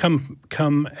can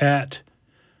come at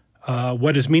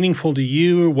what is meaningful to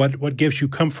you, what gives you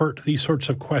comfort, these sorts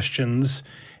of questions,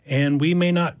 and we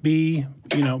may not be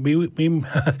the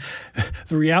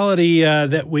reality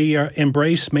that we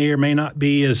embrace may or may not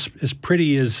be as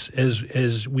pretty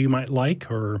as we might like,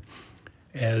 or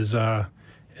as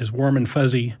warm and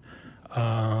fuzzy.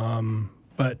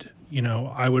 But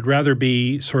I would rather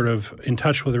be sort of in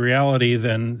touch with the reality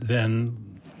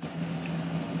than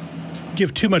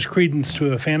give too much credence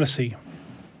to a fantasy.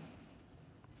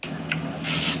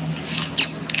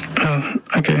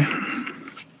 Okay.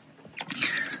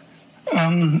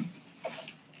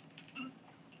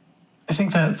 I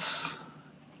think that's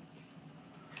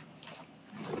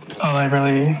all I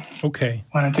really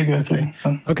wanted to go through.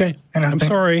 Okay. I'm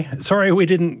sorry. Sorry we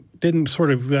didn't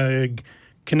sort of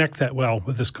connect that well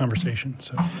with this conversation.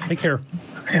 So take care.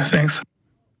 Yeah, thanks.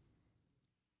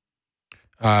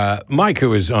 Mike, who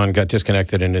was on, got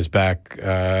disconnected and is back.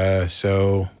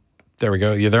 So there we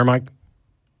go. You there, Mike?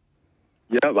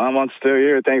 Yep, I'm on still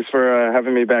here. Thanks for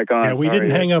having me back on. Yeah, we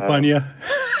didn't hang up on you.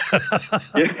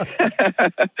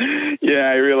 Yeah,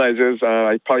 I realize it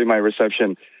was probably my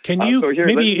reception. Can you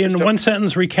maybe in one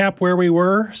sentence recap where we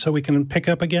were so we can pick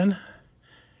up again?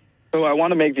 So I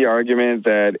want to make the argument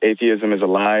that atheism is a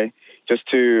lie. Just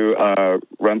to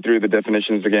run through the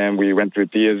definitions again, we went through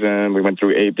theism, we went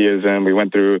through atheism, we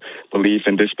went through belief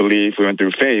and disbelief, we went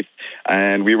through faith,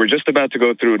 and we were just about to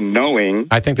go through knowing.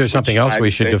 I think there's something else we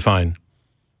should define.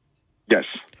 Yes.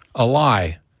 A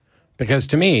lie. Because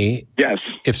to me, yes,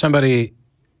 if somebody,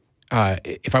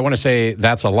 if I want to say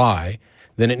that's a lie,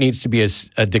 then it needs to be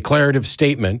a declarative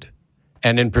statement.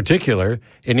 And in particular,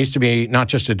 it needs to be not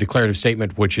just a declarative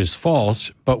statement which is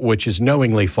false, but which is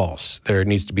knowingly false. There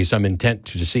needs to be some intent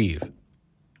to deceive.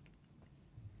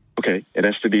 Okay, it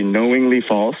has to be knowingly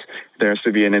false. There has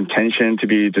to be an intention to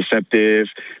be deceptive,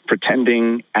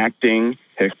 pretending, acting,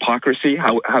 hypocrisy.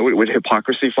 How would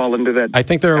hypocrisy fall into that? I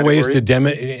think there are ways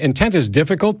to intent is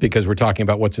difficult because we're talking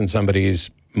about what's in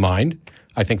somebody's mind.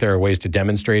 I think there are ways to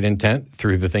demonstrate intent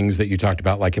through the things that you talked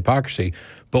about, like hypocrisy.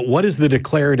 But what is the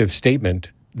declarative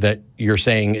statement that you're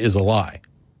saying is a lie?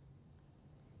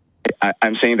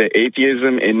 I'm saying that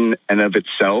atheism in and of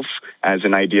itself as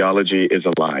an ideology is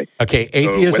a lie. Okay,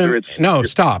 atheism, no,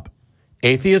 stop.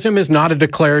 Atheism is not a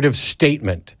declarative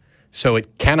statement, so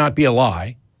it cannot be a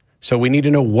lie. So we need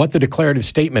to know what the declarative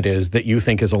statement is that you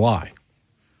think is a lie.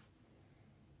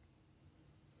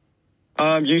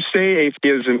 You say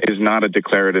atheism is not a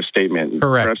declarative statement.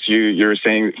 Correct. Perhaps you're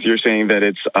saying that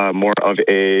it's more of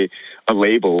a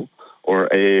label or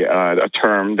a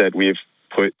term that we've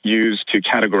used to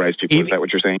categorize people. Is that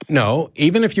what you're saying? No.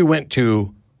 Even if you went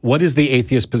to what is the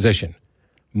atheist position?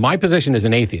 My position as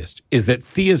an atheist is that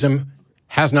theism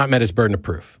has not met its burden of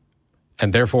proof,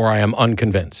 and therefore I am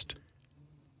unconvinced.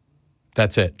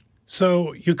 That's it.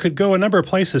 So you could go a number of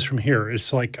places from here.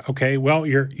 It's like, okay, well,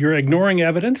 you're ignoring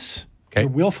evidence. Okay. You're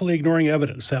willfully ignoring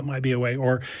evidence. That might be a way.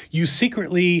 Or you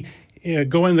secretly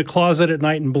go in the closet at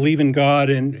night and believe in God,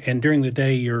 and during the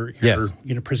day you're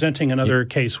presenting another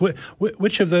case.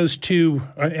 Which of those two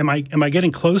am I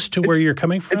getting close to where you're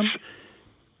coming from?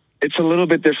 It's a little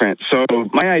bit different. So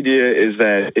my idea is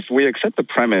that if we accept the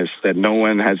premise that no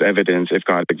one has evidence if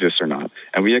God exists or not,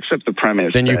 and we accept the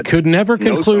premise then you could never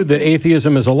conclude that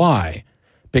atheism is a lie.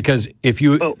 Because if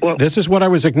you, this is what I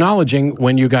was acknowledging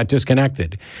when you got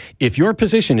disconnected. If your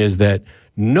position is that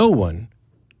no one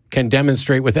can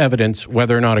demonstrate with evidence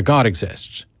whether or not a God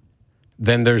exists,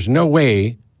 then there's no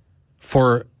way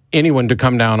for anyone to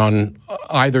come down on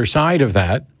either side of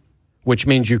that, which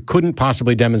means you couldn't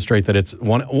possibly demonstrate that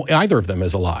either of them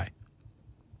is a lie.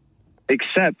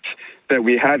 Except that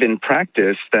we have in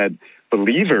practice that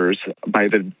believers, by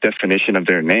the definition of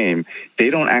their name, they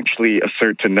don't actually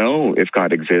assert to know if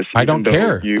God exists. I don't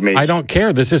care. I don't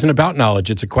care. This isn't about knowledge.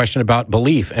 It's a question about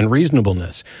belief and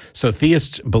reasonableness. So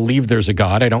theists believe there's a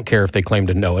God. I don't care if they claim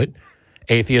to know it.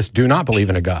 Atheists do not believe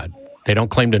in a God. They don't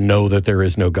claim to know that there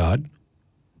is no God.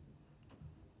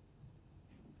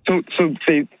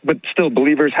 But still,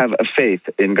 believers have a faith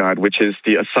in God, which is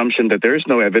the assumption that there is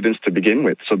no evidence to begin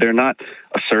with. So they're not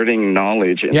asserting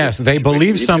knowledge. Yes, they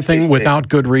believe something without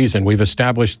good reason. We've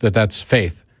established that that's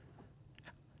faith.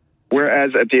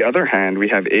 Whereas, at the other hand, we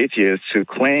have atheists who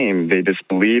claim they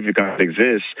disbelieve God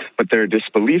exists, but their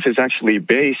disbelief is actually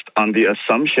based on the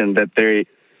assumption that they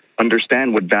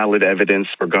understand what valid evidence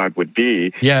for God would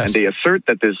be. Yes. And they assert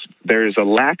that there's a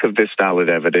lack of this valid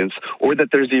evidence, or that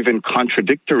there's even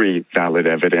contradictory valid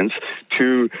evidence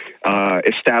to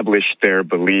establish their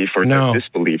belief or their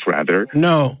disbelief, rather.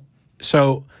 No.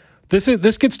 So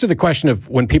this gets to the question of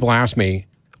when people ask me,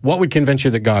 what would convince you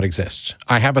that God exists?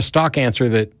 I have a stock answer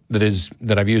that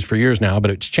I've used for years now, but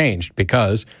it's changed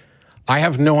because I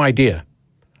have no idea.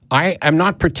 I am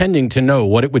not pretending to know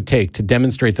what it would take to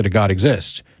demonstrate that a God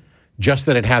exists. Just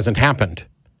that it hasn't happened.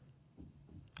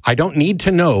 I don't need to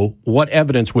know what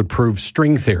evidence would prove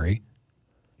string theory,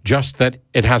 just that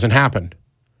it hasn't happened.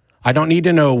 I don't need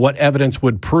to know what evidence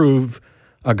would prove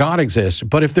a God exists,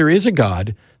 but if there is a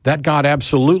God, that God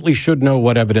absolutely should know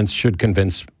what evidence should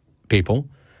convince people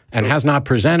and has not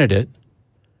presented it,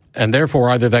 and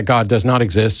therefore either that God does not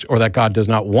exist or that God does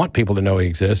not want people to know he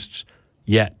exists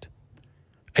yet.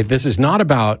 This is not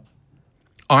about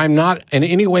I'm not in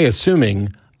any way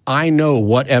assuming I know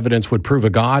what evidence would prove a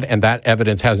God and that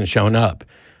evidence hasn't shown up.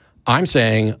 I'm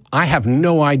saying I have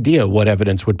no idea what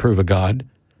evidence would prove a God,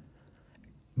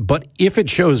 but if it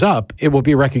shows up, it will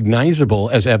be recognizable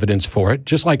as evidence for it,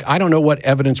 just like I don't know what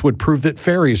evidence would prove that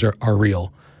fairies are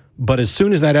real. But as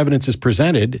soon as that evidence is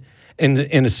presented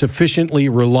in a sufficiently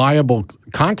reliable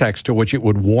context to which it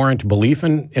would warrant belief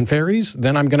in fairies,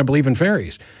 then I'm going to believe in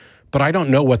fairies. But I don't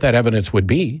know what that evidence would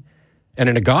be. And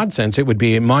in a God sense, it would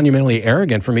be monumentally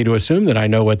arrogant for me to assume that I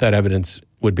know what that evidence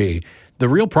would be. The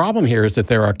real problem here is that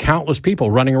there are countless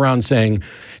people running around saying,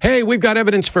 hey, we've got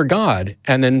evidence for God.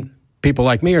 And then people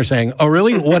like me are saying, oh,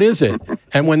 really? What is it?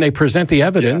 And when they present the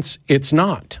evidence, it's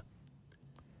not.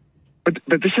 But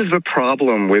this is the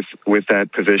problem with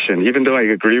that position, even though I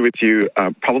agree with you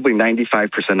probably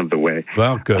 95% of the way.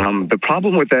 Well, good. The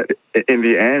problem with that in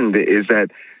the end is that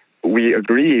we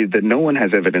agree that no one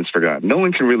has evidence for God. No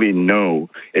one can really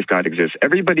know if God exists.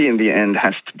 Everybody in the end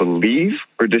has to believe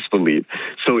or disbelieve.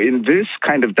 So in this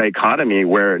kind of dichotomy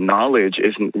where knowledge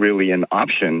isn't really an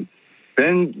option,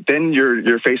 then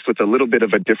you're faced with a little bit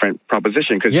of a different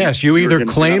proposition. Yes, you either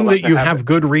claim that you have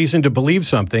good reason to believe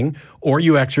something or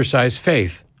you exercise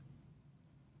faith.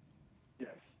 Yes,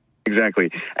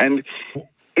 exactly. And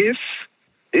if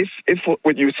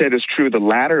what you said is true, the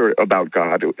latter about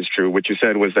God is true. What you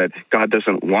said was that God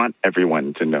doesn't want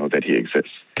everyone to know that he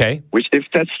exists. Okay. Which, if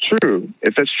that's true,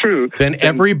 then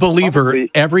every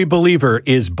believer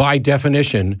is by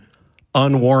definition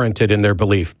unwarranted in their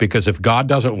belief, because if God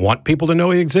doesn't want people to know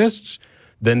he exists,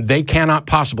 then they cannot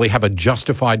possibly have a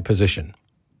justified position.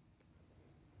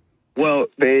 Well,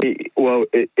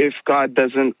 if God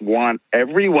doesn't want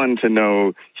everyone to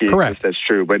know he exists, that's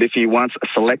true. But if he wants a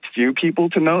select few people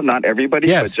to know, not everybody,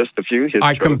 but just a few,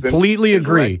 I completely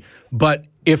agree. But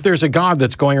if there's a God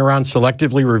that's going around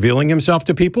selectively revealing himself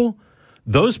to people,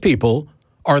 those people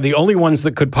are the only ones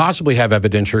that could possibly have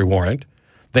evidentiary warrant.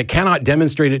 They cannot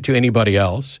demonstrate it to anybody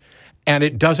else. And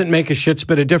it doesn't make a shit's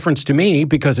bit of difference to me,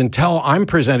 because until I'm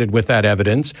presented with that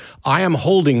evidence, I am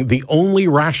holding the only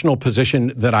rational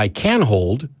position that I can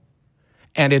hold,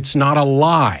 and it's not a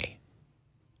lie.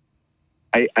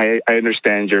 I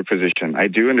understand your position. I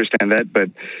do understand that, but...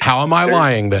 How am I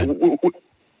lying then?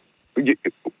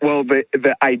 Well,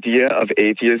 the idea of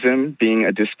atheism being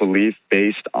a disbelief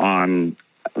based on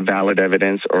valid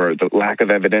evidence or the lack of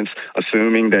evidence,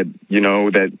 assuming that,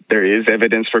 that there is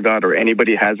evidence for God or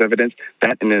anybody has evidence,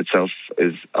 that in itself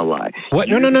is a lie. What?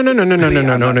 No.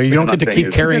 You don't get to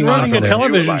keep carrying on. Running a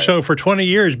television show for 20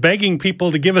 years, begging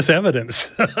people to give us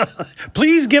evidence.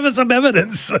 Please give us some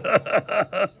evidence.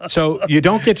 So you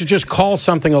don't get to just call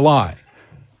something a lie.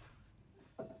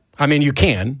 I mean, you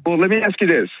can. Well, let me ask you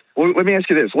this.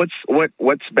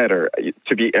 What's better,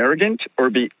 to be arrogant or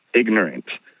be ignorant?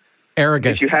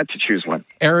 Arrogant. If you had to choose one.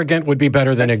 Arrogant would be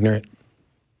better than ignorant.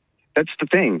 That's the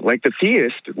thing. Like, the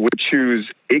theist would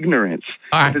choose ignorance.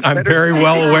 I'm very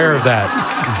well aware of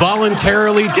that.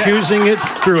 Voluntarily choosing it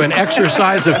through an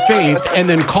exercise of faith and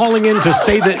then calling in to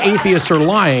say that atheists are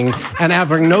lying and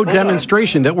having no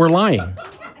demonstration that we're lying.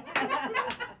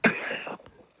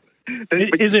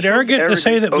 Is it arrogant to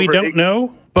say that we don't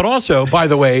know? But also, by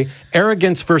the way,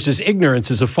 arrogance versus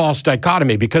ignorance is a false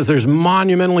dichotomy, because there's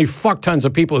monumentally fuck tons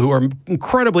of people who are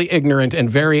incredibly ignorant and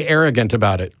very arrogant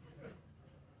about it.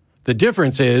 The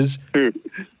difference is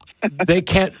they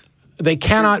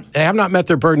have not met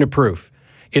their burden of proof.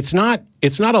 It's not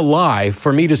a lie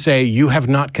for me to say you have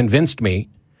not convinced me.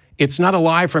 It's not a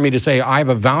lie for me to say I've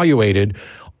evaluated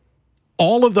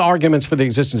all of the arguments for the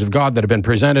existence of God that have been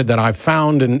presented, that I've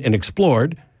found and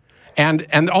explored,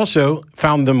 and also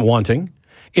found them wanting.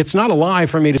 It's not a lie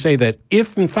for me to say that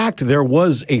if, in fact, there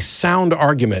was a sound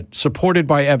argument supported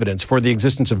by evidence for the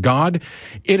existence of God,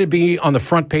 it'd be on the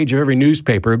front page of every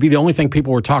newspaper. It'd be the only thing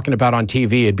people were talking about on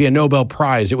TV. It'd be a Nobel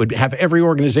Prize. It would have every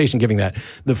organization giving that.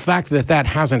 The fact that that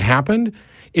hasn't happened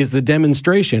is the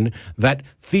demonstration that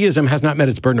theism has not met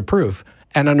its burden of proof,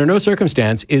 and under no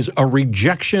circumstance is a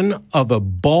rejection of a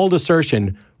bald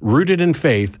assertion rooted in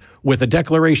faith with a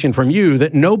declaration from you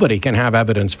that nobody can have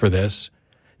evidence for this.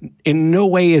 In no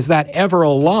way is that ever a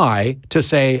lie to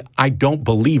say, I don't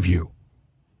believe you.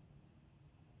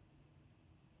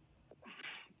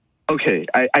 Okay,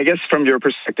 I guess from your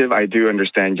perspective, I do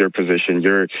understand your position.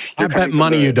 I bet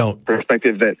money you don't.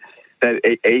 Perspective that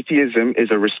atheism is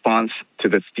a response to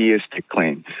the theistic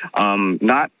claim,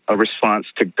 not a response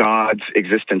to God's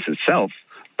existence itself,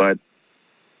 but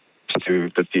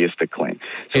to the theistic claim.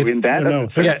 So in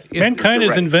that, mankind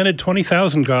has invented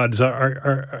 20,000 gods.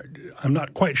 I'm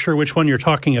not quite sure which one you're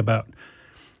talking about.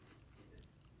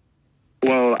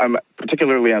 Well, I'm a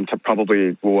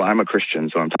Christian,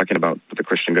 so I'm talking about the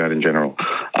Christian God in general.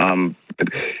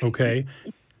 Okay.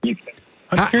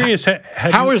 I'm curious,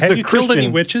 have you killed any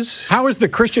witches? How is the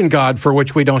Christian God, for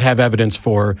which we don't have evidence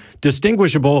for,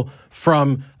 distinguishable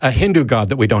from a Hindu God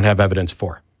that we don't have evidence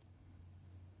for?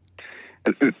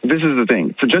 This is the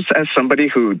thing. So just as somebody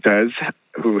who has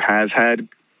had,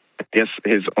 I guess,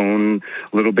 his own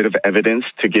little bit of evidence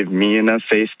to give me enough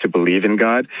faith to believe in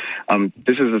God,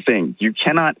 this is the thing. You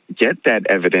cannot get that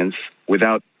evidence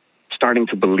without starting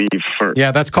to believe first.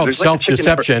 Yeah, that's called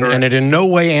self-deception, and it in no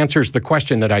way answers the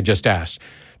question that I just asked.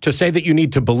 To say that you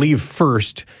need to believe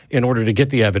first in order to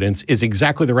get the evidence is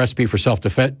exactly the recipe for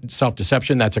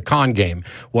self-deception. That's a con game.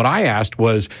 What I asked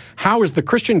was, how is the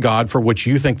Christian God, for which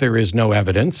you think there is no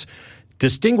evidence,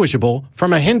 distinguishable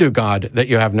from a Hindu God that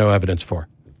you have no evidence for?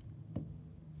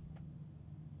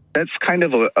 That's kind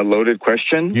of a loaded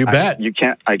question. You bet.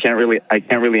 I can't really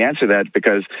answer that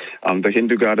because the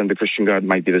Hindu God and the Christian God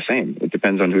might be the same. It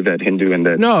depends on who that Hindu and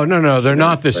that. No, they're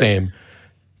not the same.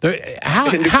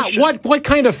 What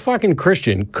kind of fucking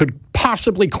Christian could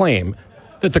possibly claim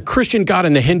that the Christian God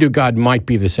and the Hindu God might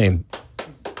be the same?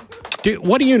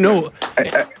 What do you know?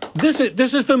 This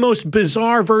is the most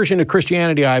bizarre version of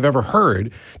Christianity I've ever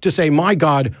heard, to say my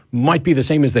God might be the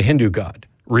same as the Hindu God.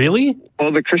 Really?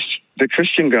 Well, the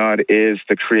Christian God is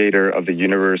the creator of the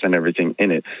universe and everything in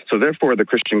it. So therefore, the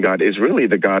Christian God is really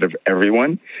the God of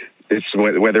everyone. It's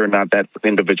whether or not that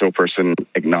individual person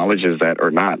acknowledges that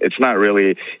or not. It's not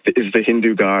really, is the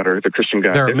Hindu God or the Christian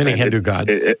God. There are many Hindu gods.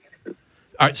 All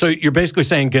right, so you're basically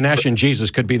saying Ganesh and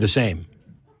Jesus could be the same.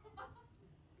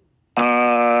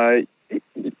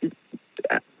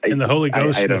 And the Holy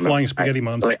Ghost and the flying spaghetti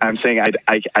monster. I'm saying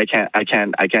I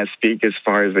can't speak as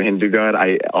far as the Hindu God.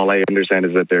 All I understand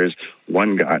is that there's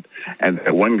one God, and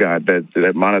that one God,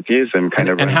 that monotheism kind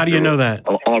of. And how do you know that?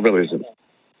 All religions.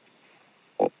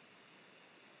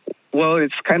 Well,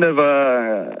 it's kind of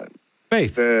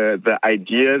faith. The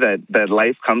idea that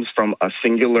life comes from a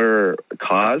singular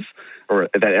cause, or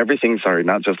that everything. Sorry,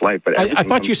 not just life, but I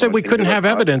thought you said we couldn't have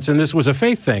evidence, and this was a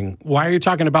faith thing. Why are you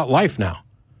talking about life now?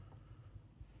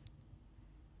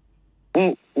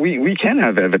 Well, we can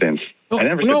have evidence. I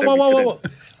never said that whoa.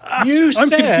 You I'm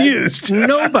said confused.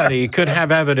 Nobody could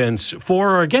have evidence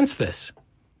for or against this.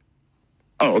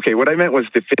 Oh, okay. What I meant was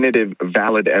definitive,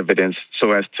 valid evidence,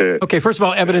 so as to. Okay, first of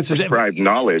all, evidence is describe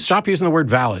knowledge. Stop using the word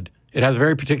valid. It has a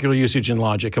very particular usage in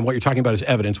logic, and what you're talking about is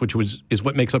evidence, which is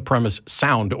what makes a premise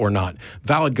sound or not.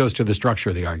 Valid goes to the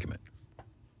structure of the argument.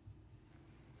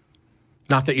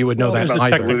 Not that you would know that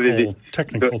either.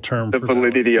 Technical term. The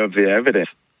validity of the evidence.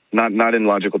 Not in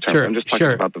logical terms. Sure, I'm just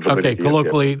talking about the validity. Okay,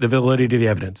 colloquially, the validity of the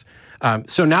evidence.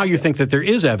 So now you think that there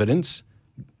is evidence,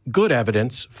 good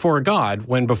evidence, for a God,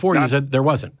 when before you said there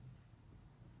wasn't.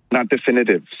 Not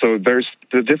definitive. So there's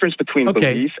the difference between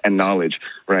belief and knowledge,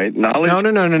 right? Knowledge.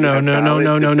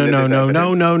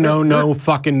 No,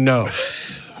 fucking no.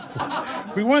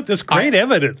 We want this great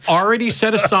evidence. Already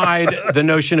set aside the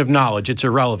notion of knowledge. It's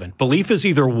irrelevant. Belief is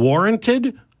either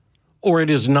warranted or it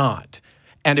is not.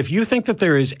 And if you think that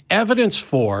there is evidence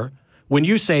for, when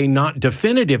you say not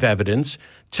definitive evidence,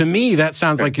 to me that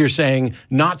sounds like you're saying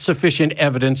not sufficient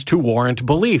evidence to warrant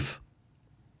belief.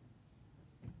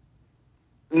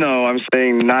 No, I'm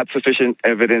saying not sufficient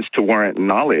evidence to warrant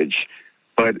knowledge.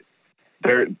 But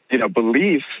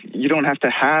belief, you don't have to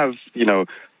have,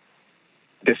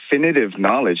 definitive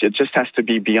knowledge. It just has to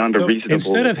be beyond a reasonable.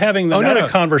 Instead of having the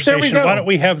conversation, why don't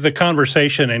we have the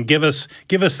conversation and give us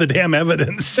the damn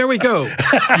evidence? There we go.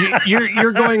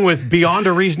 You're going with beyond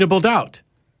a reasonable doubt,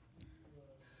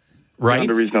 right?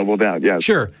 Beyond a reasonable doubt, yes.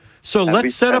 Sure. So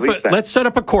let's set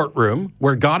up a courtroom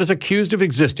where God is accused of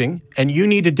existing, and you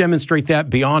need to demonstrate that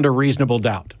beyond a reasonable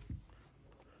doubt.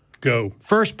 Go.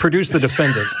 First, produce the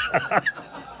defendant.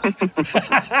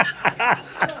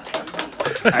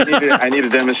 I need to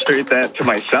demonstrate that to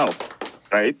myself,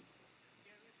 right?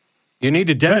 You need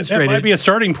to demonstrate that might be a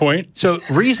starting point. So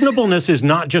reasonableness is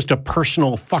not just a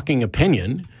personal fucking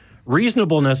opinion.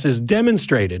 Reasonableness is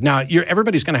demonstrated. Now,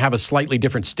 everybody's going to have a slightly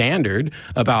different standard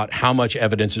about how much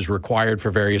evidence is required for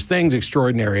various things.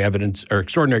 Extraordinary evidence or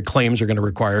extraordinary claims are going to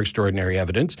require extraordinary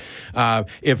evidence.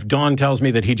 If Don tells me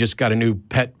that he just got a new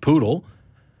pet poodle,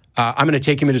 I'm going to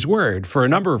take him at his word for a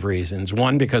number of reasons.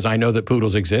 One, because I know that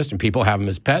poodles exist and people have them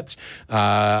as pets.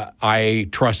 I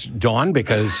trust Don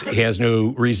because he has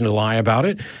no reason to lie about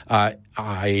it.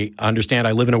 I understand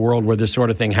I live in a world where this sort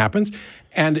of thing happens.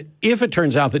 And if it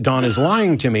turns out that Don is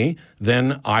lying to me,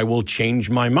 then I will change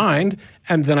my mind,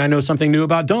 and then I know something new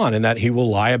about Don, and that he will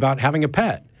lie about having a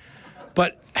pet.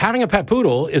 But having a pet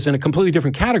poodle is in a completely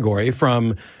different category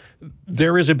from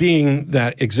there is a being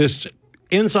that exists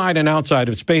inside and outside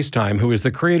of space-time who is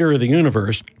the creator of the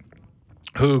universe,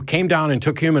 who came down and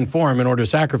took human form in order to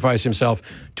sacrifice himself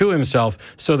to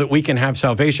himself so that we can have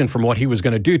salvation from what he was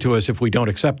going to do to us if we don't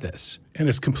accept this. And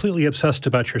is completely obsessed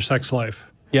about your sex life.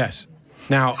 Yes.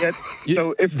 Now,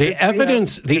 so the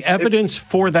evidence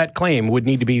for that claim would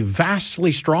need to be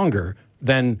vastly stronger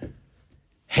than,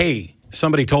 hey,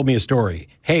 somebody told me a story.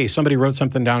 Hey, somebody wrote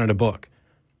something down in a book.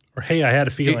 Or, hey, I had a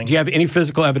feeling. Do you have any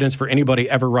physical evidence for anybody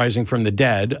ever rising from the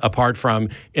dead, apart from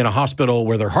in a hospital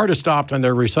where their heart is stopped and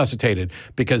they're resuscitated,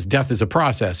 because death is a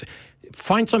process?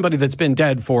 Find somebody that's been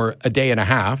dead for a day and a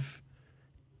half,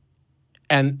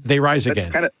 and they rise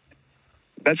again.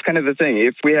 That's kind of the thing.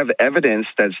 If we have evidence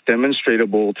that's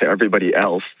demonstrable to everybody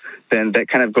else, then that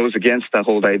kind of goes against the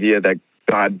whole idea that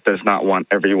God does not want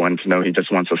everyone to know. He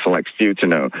just wants a select few to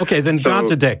know. Okay, then God's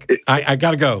a dick. I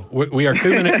got to go. We are 2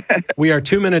 minutes. We are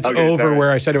 2 minutes over where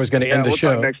I said I was going to end the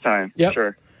show. Talk next time. Yep.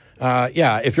 Sure.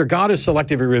 Yeah. If your God is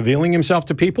selectively revealing himself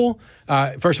to people,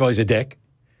 first of all, he's a dick.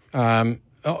 But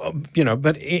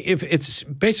if it's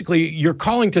basically you're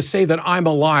calling to say that I'm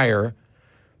a liar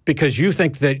because you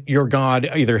think that your God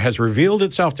either has revealed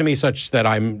itself to me such that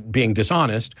I'm being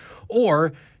dishonest,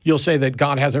 or you'll say that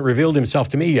God hasn't revealed himself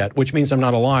to me yet, which means I'm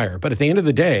not a liar. But at the end of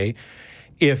the day,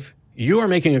 if you are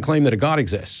making a claim that a God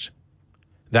exists,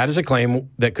 that is a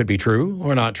claim that could be true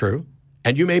or not true,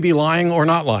 and you may be lying or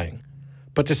not lying.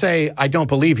 But to say, I don't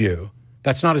believe you,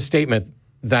 that's not a statement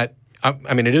that,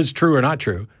 I mean, it is true or not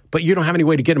true, but you don't have any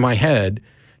way to get in my head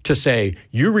to say,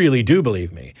 you really do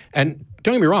believe me. And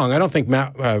don't get me wrong, I don't think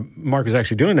Mark is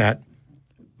actually doing that,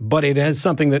 but it is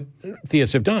something that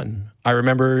theists have done. I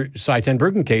remember Cy Ten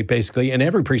Bruggencate basically, and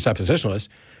every presuppositionalist,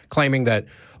 claiming that,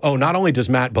 oh, not only does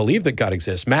Matt believe that God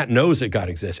exists, Matt knows that God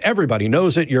exists. Everybody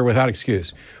knows it. You're without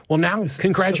excuse. Well, now,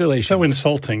 congratulations. So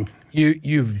insulting.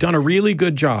 You've done a really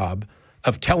good job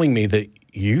of telling me that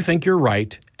you think you're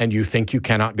right and you think you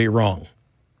cannot be wrong.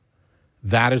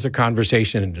 That is a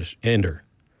conversation ender,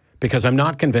 because I'm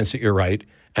not convinced that you're right,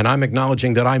 and I'm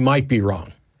acknowledging that I might be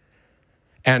wrong.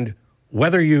 And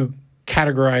whether you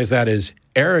categorize that as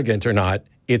arrogant or not,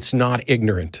 it's not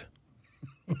ignorant.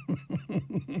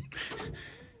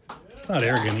 It's not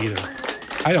arrogant either.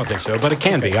 I don't think so, but it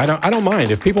can be. I don't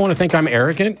mind. If people want to think I'm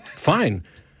arrogant, fine.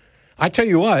 I tell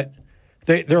you what,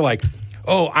 they're like,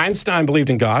 oh, Einstein believed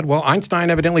in God. Well, Einstein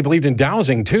evidently believed in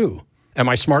dowsing too. Am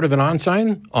I smarter than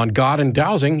Einstein? On God and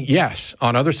dowsing, yes.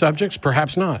 On other subjects,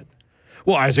 perhaps not.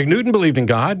 Well, Isaac Newton believed in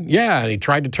God. Yeah, and he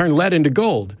tried to turn lead into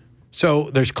gold. So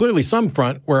there's clearly some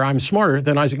front where I'm smarter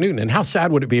than Isaac Newton. And how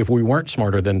sad would it be if we weren't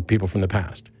smarter than people from the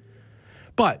past?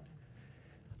 But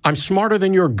I'm smarter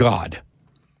than your God.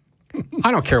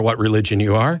 I don't care what religion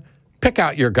you are. Pick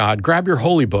out your God. Grab your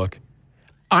holy book.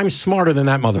 I'm smarter than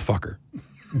that motherfucker.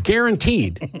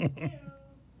 Guaranteed.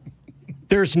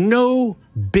 There's no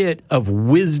bit of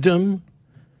wisdom,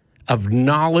 of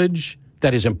knowledge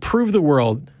that has improved the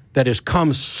world that has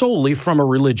come solely from a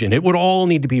religion. It would all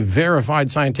need to be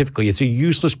verified scientifically. It's a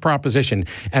useless proposition.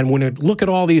 And when you look at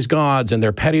all these gods and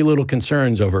their petty little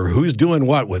concerns over who's doing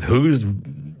what with whose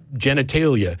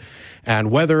genitalia,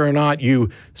 and whether or not you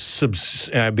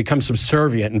become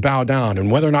subservient and bow down,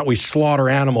 and whether or not we slaughter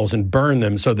animals and burn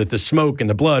them so that the smoke and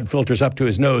the blood filters up to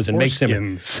his nose and makes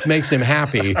him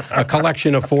happy, a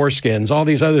collection of foreskins, all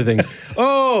these other things.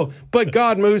 Oh, but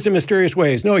God moves in mysterious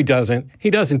ways. No, he doesn't.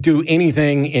 He doesn't do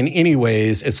anything in any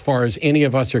ways as far as any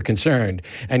of us are concerned.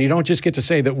 And you don't just get to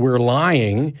say that we're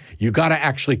lying. You got to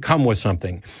actually come with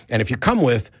something. And if you come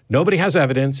with, nobody has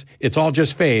evidence, it's all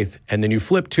just faith, and then you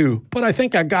flip to, but I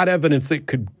think I got evidence that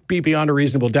could be beyond a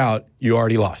reasonable doubt, you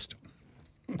already lost.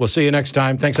 We'll see you next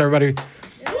time. Thanks, everybody.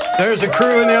 There's a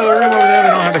crew in the other room over there. They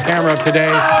don't have the camera up today.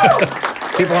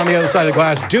 People on the other side of the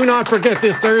glass. Do not forget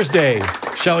this Thursday,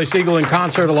 Shelley Siegel in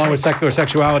concert along with Secular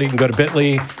Sexuality. You can go to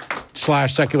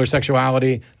bit.ly/secular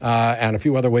sexuality and a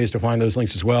few other ways to find those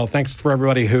links as well. Thanks for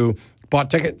everybody who bought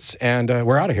tickets, and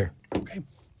we're out of here. Okay.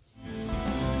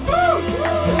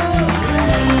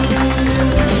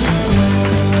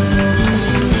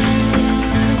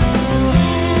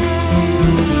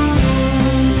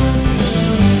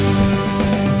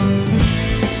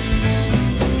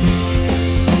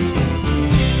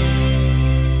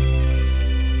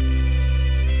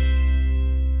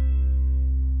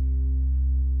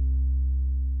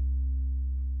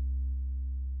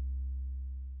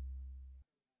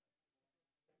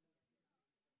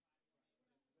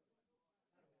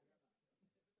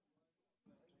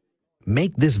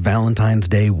 Make this Valentine's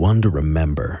Day one to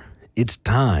remember. It's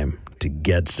time to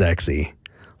get sexy.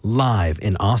 Live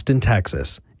in Austin,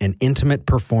 Texas, an intimate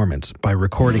performance by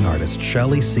recording artist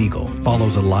Shelley Siegel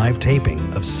follows a live taping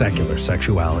of Secular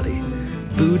Sexuality.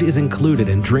 Food is included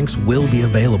and drinks will be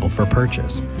available for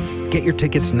purchase. Get your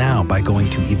tickets now by going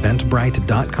to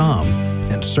eventbrite.com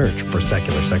and search for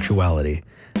Secular Sexuality.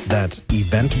 That's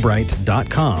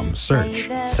eventbrite.com, search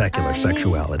Secular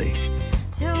Sexuality.